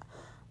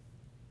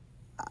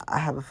 I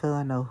have a feeling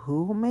I know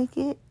who will make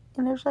it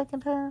in their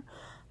second term,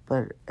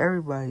 but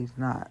everybody's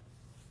not.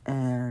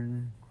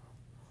 And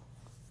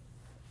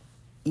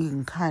you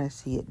can kind of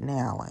see it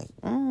now, like,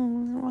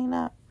 why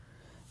not?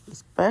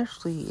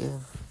 Especially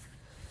if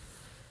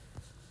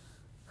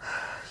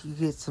you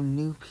get some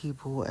new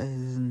people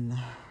as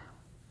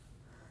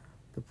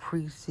the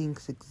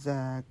precincts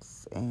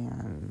execs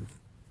and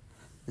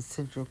the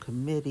central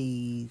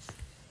committees.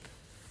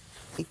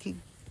 It could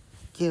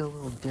get a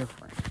little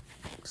different.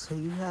 So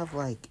you have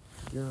like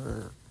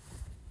your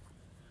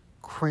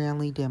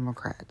Cranley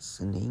Democrats,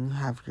 and then you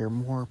have your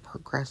more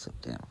progressive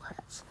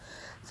Democrats.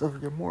 So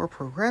if your more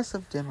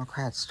progressive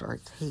Democrats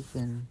start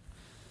taking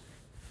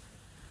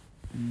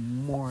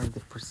more the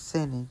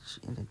percentage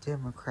in the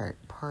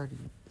Democratic Party,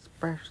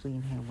 especially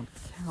in Hamilton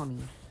County,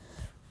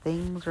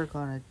 things are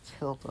going to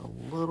tilt a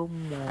little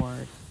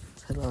more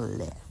to the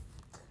left,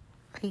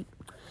 right?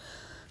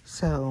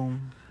 So,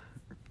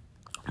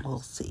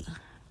 we'll see.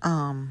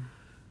 I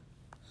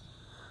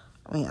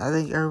mean, I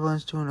think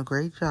everyone's doing a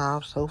great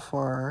job so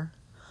far,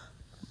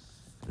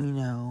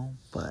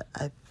 but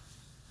I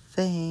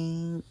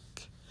think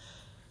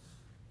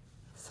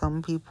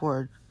some people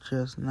are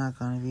just not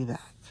going to be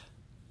back.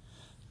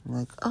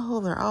 Like,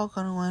 oh, they're all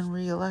going to win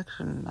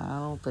re-election. I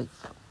don't think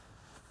so.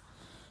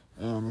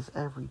 And it's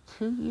every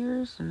 2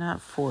 years and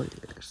not 4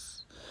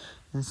 years.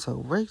 And so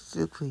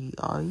basically,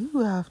 all you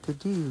have to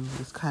do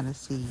is kind of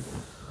see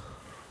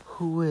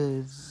who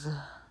is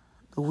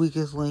the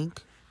weakest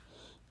link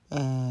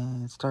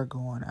and start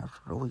going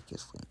after the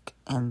weakest link.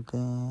 And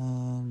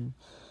then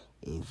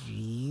if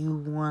you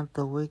want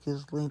the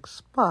weakest link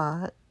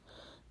spot,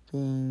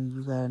 then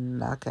you gotta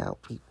knock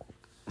out people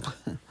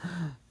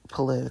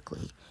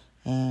politically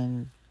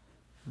and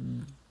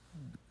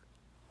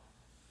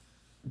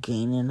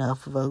gain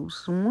enough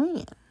votes to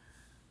win.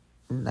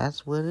 And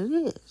that's what it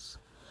is.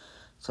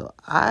 So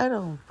I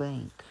really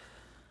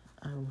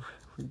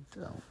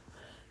don't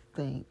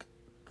think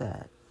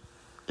that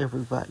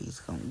everybody's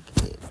going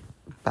to get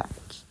back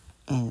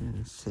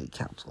in city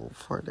council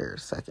for their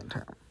second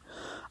term.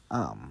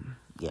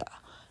 Yeah.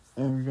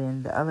 And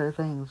then the other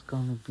thing is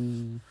going to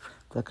be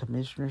the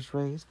commissioner's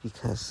race,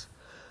 because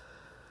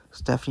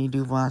Stephanie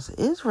Duvance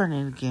is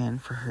running again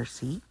for her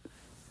seat.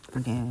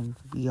 And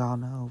we all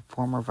know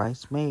former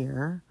vice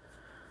mayor,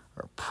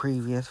 or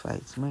previous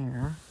vice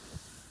mayor,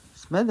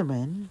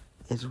 Smitherman,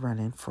 is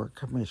running for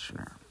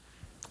commissioner.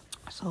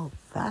 So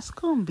that's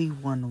going to be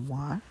one to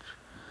watch.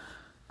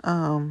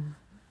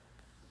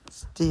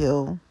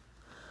 Still,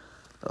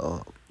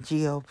 the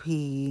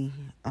GOP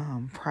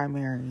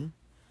primary,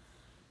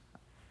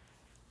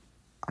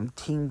 I'm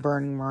Team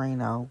Bernie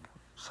Moreno,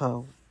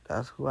 so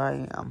that's who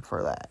I am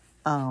for that.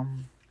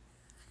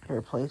 He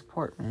replaced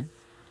Portman,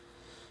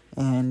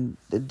 and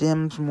the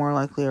Dems more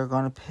likely are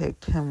going to pick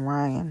Tim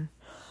Ryan.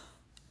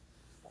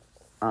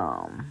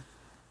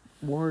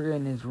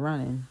 Morgan is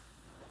running,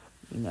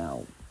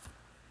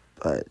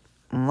 but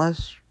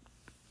unless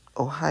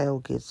Ohio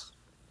gets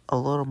a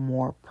little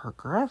more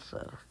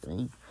progressive,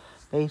 then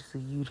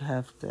basically you'd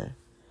have to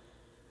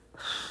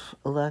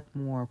elect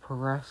more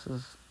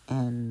progressives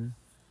in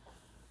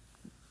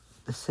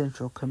the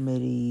central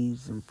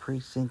committees and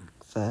precinct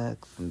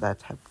sects and that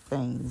type of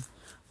thing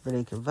where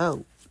they can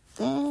vote.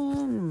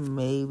 Then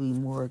maybe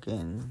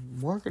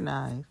Morgan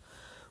I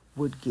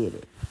would get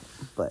it.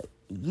 But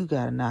you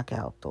gotta knock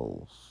out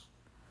those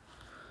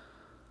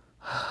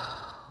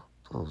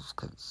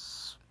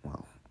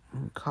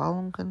call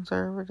them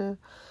conservative,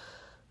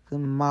 the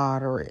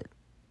moderate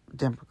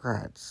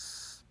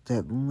Democrats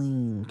that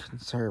lean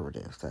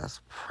conservative. That's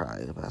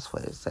probably the best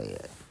way to say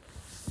it.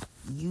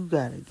 You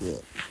gotta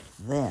get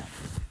them.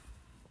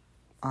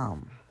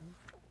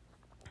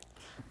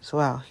 So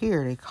out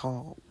here they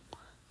call,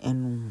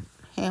 in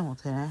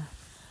Hamilton,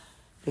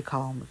 they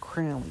call them the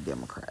Cranley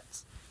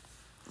Democrats.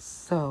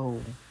 So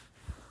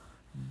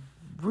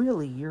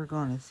really, you're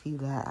going to see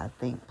that, I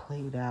think,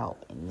 played out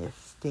in this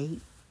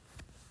state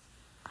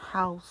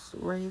house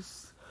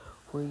race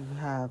where you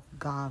have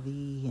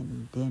Gavi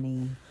and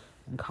Denny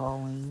and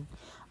Colleen.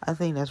 I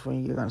think that's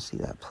when you're going to see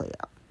that play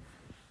out.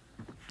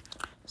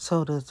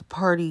 So does the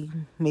party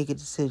make a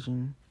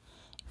decision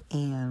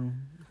and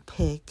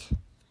pick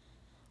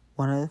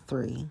one of the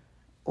three,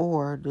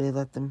 or do they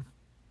let them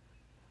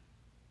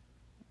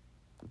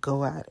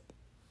go at it?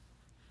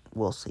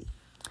 We'll see.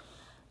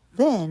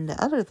 Then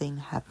the other thing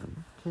that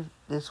happened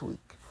this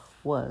week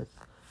was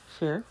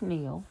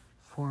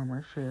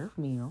former Sheriff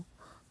Neal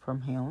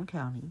from Hamilton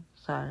County,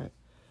 decided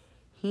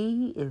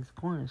he is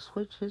going to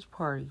switch his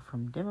party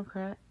from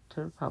Democrat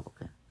to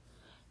Republican.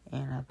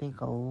 And I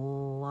think a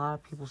lot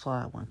of people saw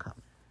that one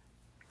coming.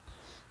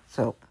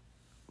 So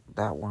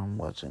that one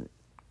wasn't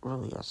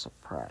really a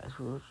surprise.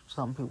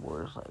 Some people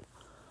were just like,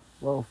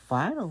 well,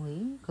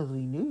 finally, because we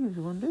knew he was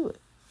going to do it.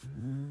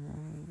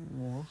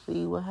 We'll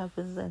see what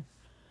happens then.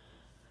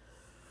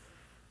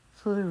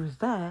 So there was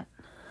that.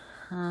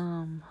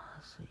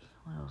 Let's see,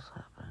 what else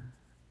happened?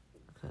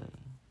 Okay.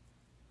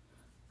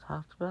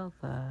 Talked about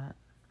that.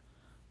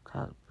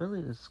 Talked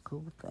really the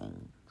school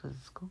thing. Because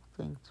the school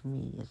thing to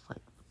me is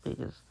like the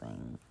biggest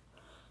thing.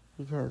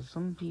 Because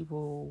some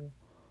people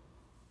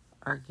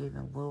are getting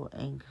a little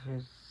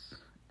anxious.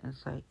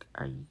 It's like,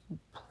 are you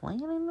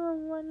planning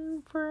on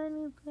running for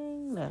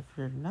anything? That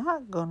you're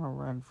not going to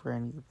run for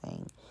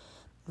anything.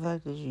 The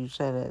fact that you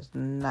said it's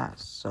not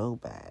so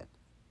bad.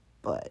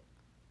 But,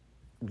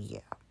 yeah.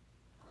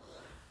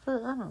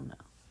 But I don't know.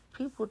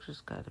 People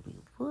just got to be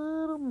a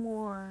little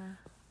more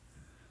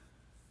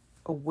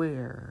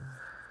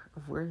aware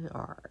of where they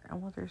are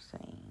and what they're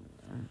saying.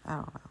 And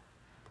I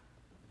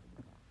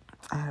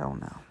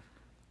don't know.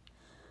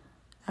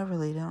 I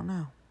really don't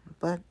know.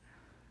 But,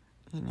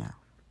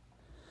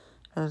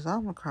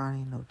 Omicron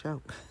ain't no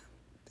joke.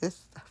 This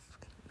stuff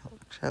ain't no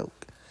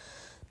joke.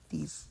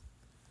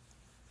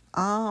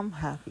 I'm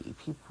happy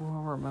people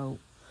are remote.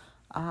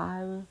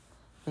 I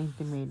think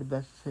they made the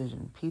best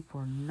decision.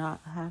 People are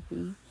not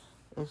happy.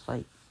 It's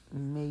like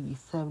maybe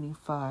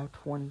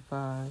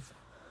 75-25.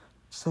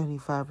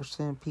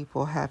 75%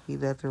 people happy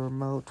that they're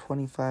remote.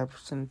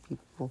 25%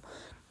 people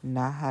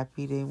not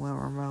happy they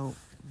went remote.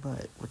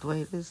 But with the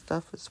way this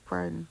stuff is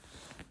spreading,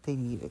 they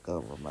need to go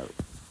remote.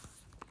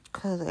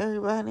 Because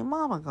everybody and their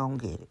mama gonna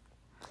get it.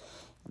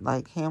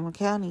 Like Hamilton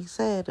County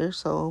said, they're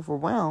so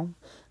overwhelmed.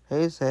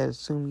 They said,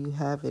 assume you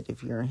have it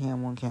if you're in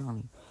Hamilton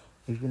County.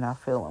 If you're not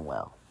feeling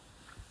well.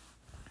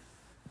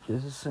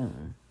 Just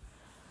assume.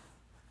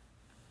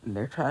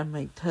 They're trying to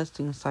make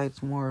testing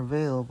sites more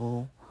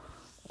available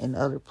in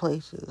other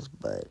places.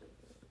 But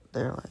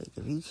they're like,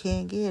 if you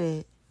can't get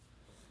it,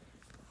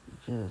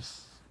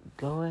 just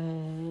go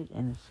ahead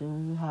and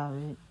assume you have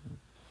it.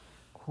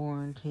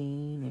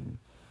 Quarantine and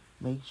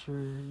make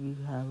sure you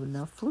have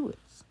enough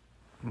fluids.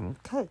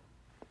 Okay.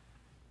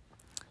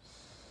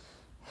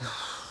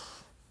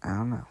 I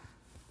don't know,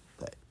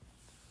 but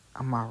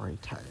I'm already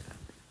tired of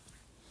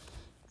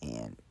it.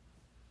 And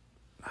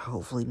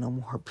hopefully no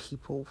more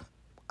people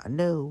I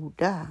know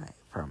die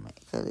from it,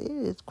 because it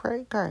is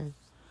crazy.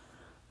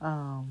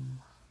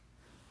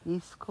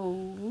 These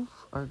schools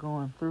are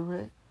going through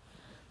it.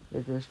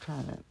 They're just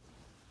trying to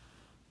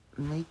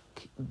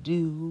make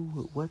do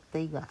with what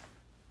they got.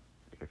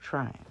 They're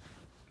trying.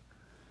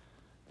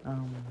 I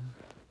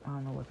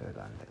don't know what they're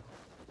gonna do.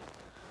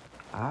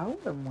 I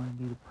wouldn't want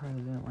to be the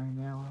president right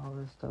now with all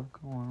this stuff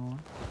going on.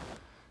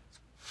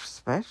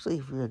 Especially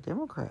if you're a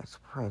Democrat's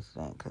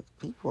president, because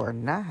people are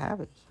not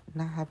happy.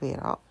 Not happy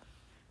at all.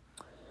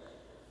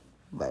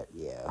 But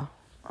yeah.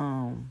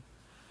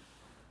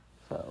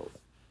 So,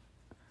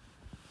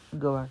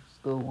 go back to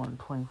school on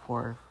the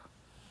 24th.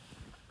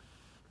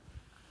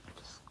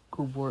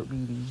 School board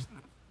meeting,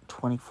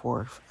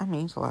 24th. I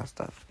mean, it's a lot of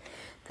stuff.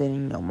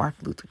 Then,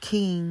 Martin Luther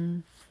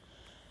King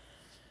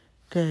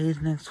Day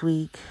is next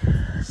week.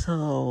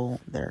 So,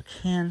 they're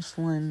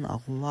canceling a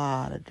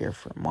lot of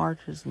different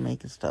marches,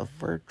 making stuff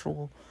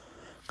virtual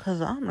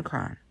because of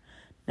Omicron.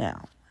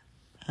 Now,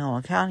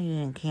 Hamilton County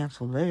didn't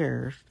cancel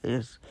theirs. They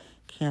just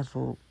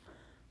canceled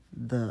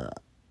the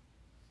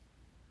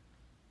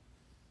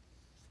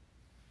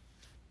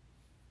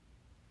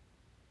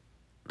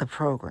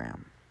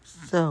program.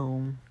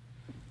 So,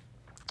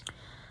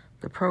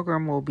 the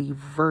program will be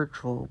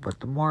virtual, but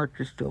the march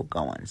is still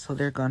going. So,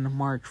 they're going to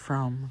march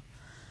from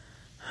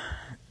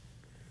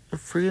the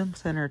Freedom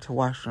Center to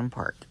Washington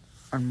Park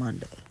on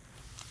Monday.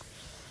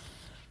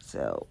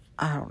 So,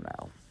 I don't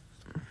know.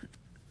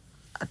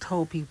 I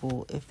told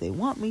people if they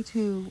want me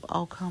to,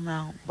 I'll come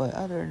out. But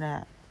other than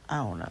that, I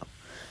don't know.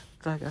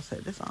 Like I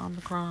said, this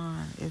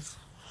Omicron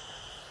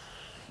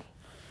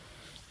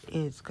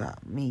it's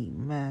got me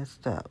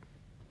messed up.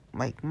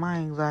 Like, my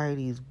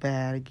anxiety is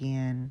bad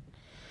again.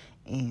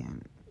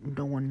 And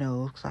no one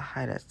knows because I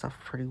hide that stuff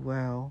pretty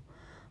well.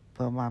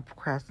 But my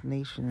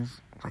procrastination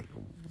is, like,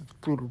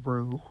 through the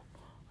roof.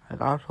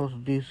 Like, I was supposed to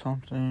do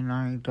something and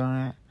I ain't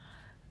done it.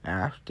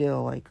 And I'm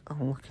still, like,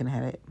 I'm looking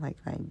at it like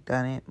I ain't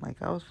done it.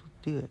 Like, I was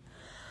supposed to do it.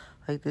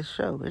 Like, this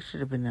show, it should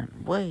have been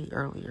done way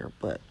earlier.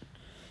 But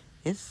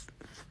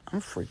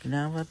I'm freaking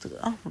out about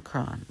the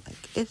Omicron.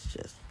 Like, it's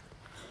just,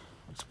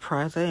 I'm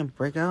surprised I didn't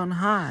break out in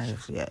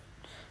hives yet.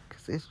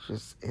 Because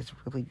it's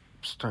really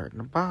starting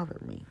to bother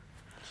me.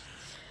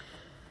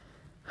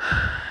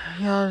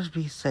 Y'all just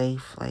be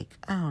safe. Like,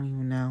 I don't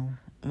even know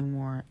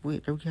anymore.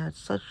 We had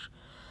such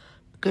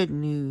good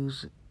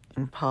news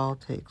in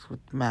politics with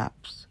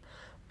maps.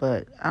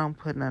 But I don't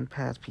put nothing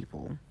past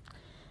people.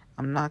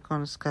 I'm not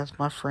going to discuss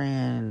my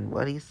friend,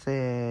 what he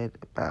said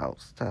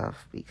about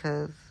stuff,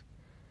 because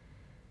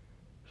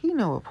he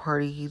know what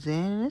party he's in,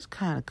 and it's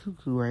kind of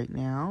cuckoo right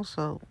now,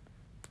 so,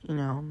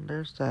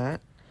 there's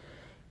that.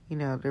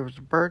 There was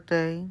a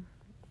birthday,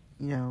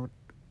 Uncle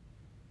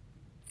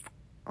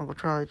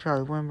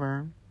Charlie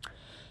Winburn,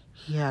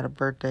 he had a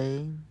birthday,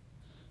 and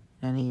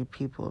I needed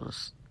people to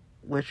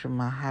wish him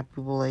a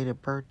happy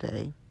belated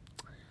birthday.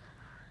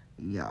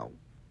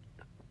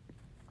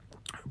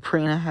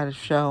 Prina had a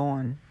show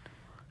on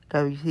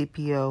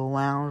WCPO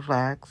Lounge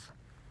Wax,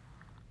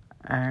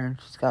 and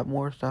she's got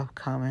more stuff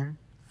coming.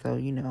 So,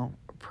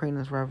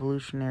 Prina's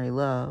Revolutionary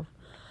Love.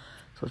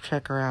 So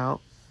check her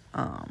out.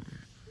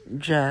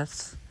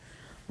 Jess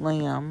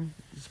Lamb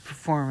is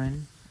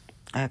performing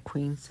at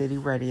Queen City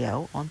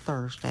Radio on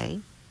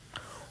Thursday.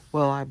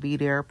 Will I be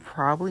there?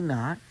 Probably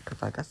not,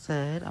 because like I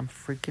said, I'm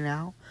freaking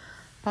out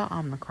about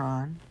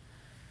Omicron.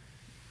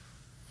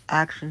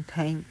 Action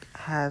Tank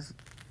has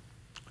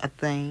a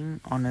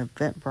thing on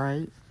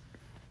Eventbrite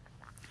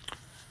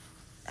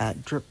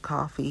at Drip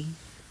Coffee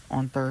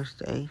on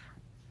Thursday.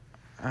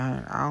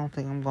 And I don't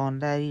think I'm going to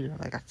that either.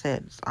 Like I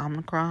said, it's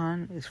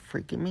Omicron. It's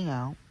freaking me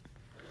out.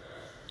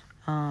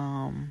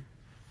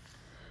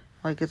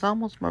 It's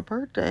almost my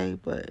birthday,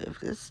 but if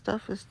this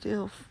stuff is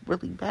still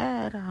really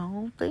bad, I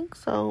don't think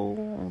so.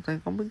 I don't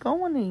think I'll be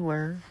going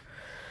anywhere.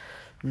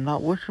 I'm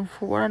not wishing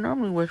for what I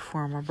normally wish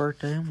for on my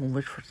birthday. I'm going to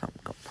wish for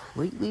something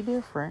completely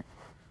different.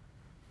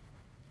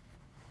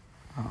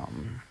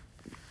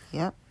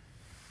 Yep.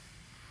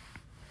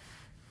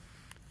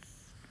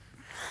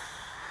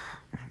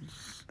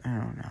 I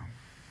don't know.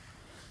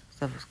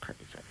 Stuff is crazy.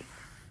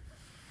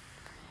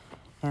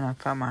 And I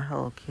found my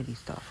Hello Kitty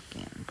stuff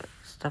again, but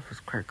stuff is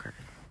cray cray.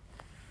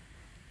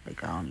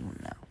 Like, I don't even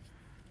know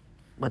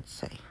what to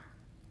say.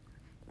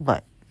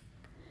 But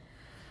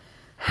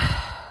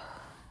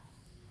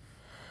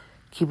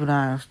keep an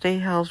eye on state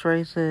house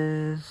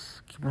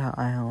races. Keep an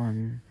eye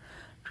on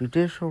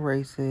judicial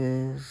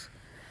races.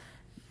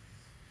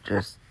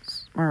 Just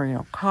Maureen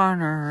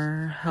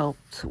O'Connor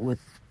helped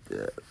with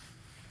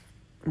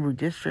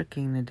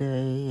redistricting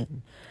today,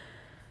 and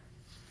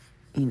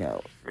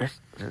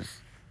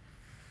just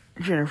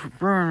Jennifer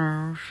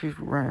Brunner, she's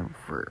running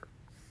for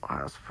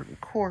Supreme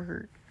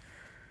Court,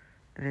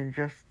 and then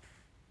just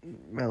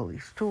Melody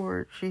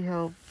Stewart, she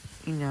helped.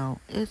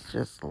 It's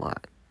just a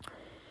lot.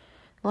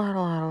 A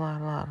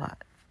lot.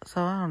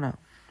 So I don't know.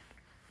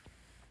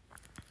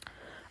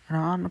 And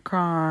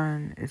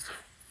Omicron is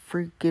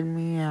freaking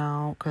me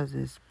out because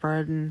it's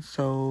spreading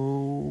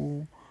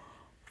so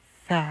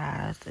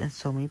fast, and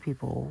so many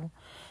people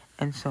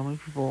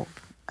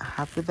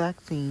have the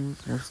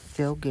vaccines and they're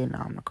still getting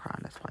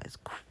Omicron. That's why it's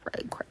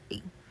cray.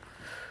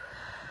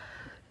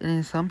 And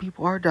then some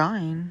people are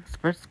dying,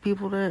 especially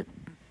people that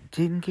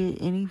didn't get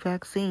any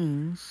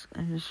vaccines,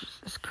 and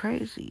it's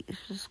crazy.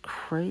 It's just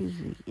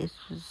crazy.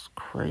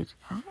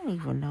 I don't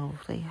even know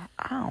if they.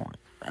 I don't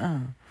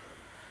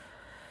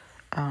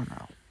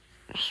know.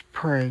 Just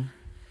pray.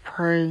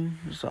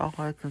 Just all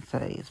I can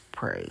say is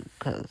pray,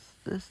 because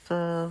this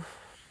stuff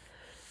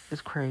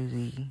is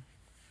crazy,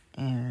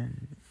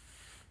 and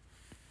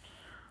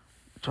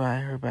that's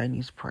why everybody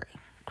needs to pray,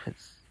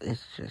 because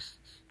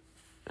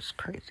it's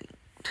crazy.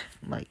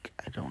 Like,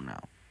 I don't know.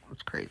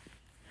 It's crazy.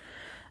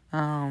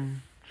 I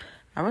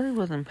really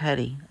wasn't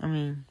petty. I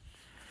mean,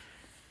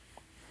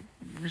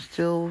 there's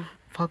still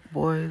fuck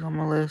boys on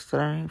my list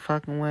that I ain't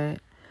fucking with.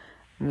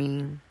 I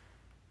mean,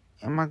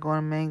 am I going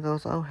to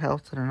Mango's? Oh, hell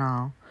to the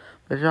no.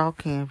 But y'all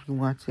can if you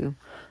want to.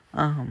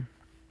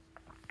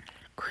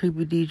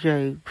 Creepy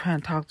DJ trying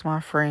to talk to my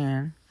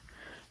friend.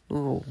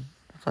 Ooh,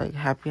 it's like,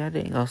 happy I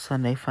didn't go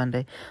Sunday fun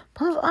day.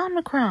 Plus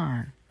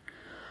Omicron.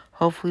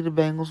 Hopefully the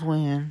Bengals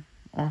win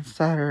on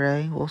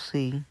Saturday. We'll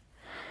see.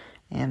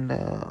 And,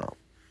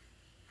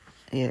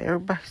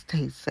 everybody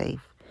stay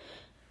safe.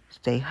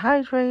 Stay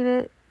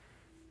hydrated.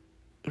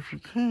 If you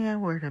can,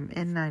 wear them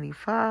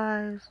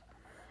N95s.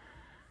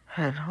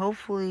 And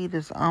hopefully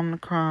this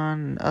Omicron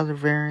and other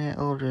variant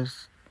will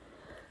just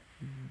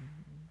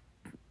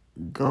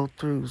go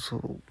through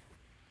so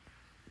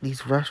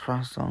these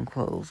restaurants don't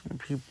close and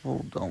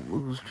people don't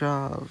lose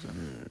jobs.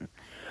 And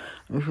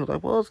we feel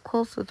like, well, it's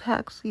close to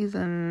tax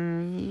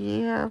season.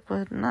 Yeah,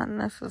 but not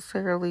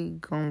necessarily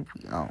going to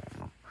be, I don't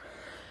know.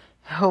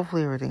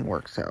 Hopefully everything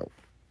works out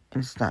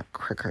and it's not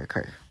cray.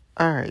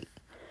 Alright.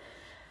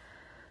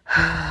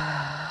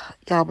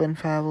 Y'all been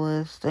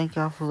fabulous. Thank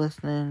y'all for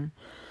listening.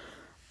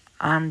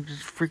 I'm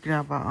just freaking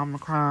out about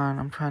Omicron.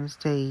 I'm trying to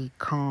stay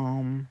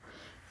calm.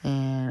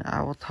 And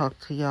I will talk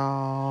to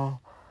y'all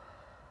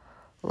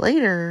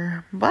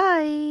later.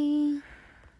 Bye.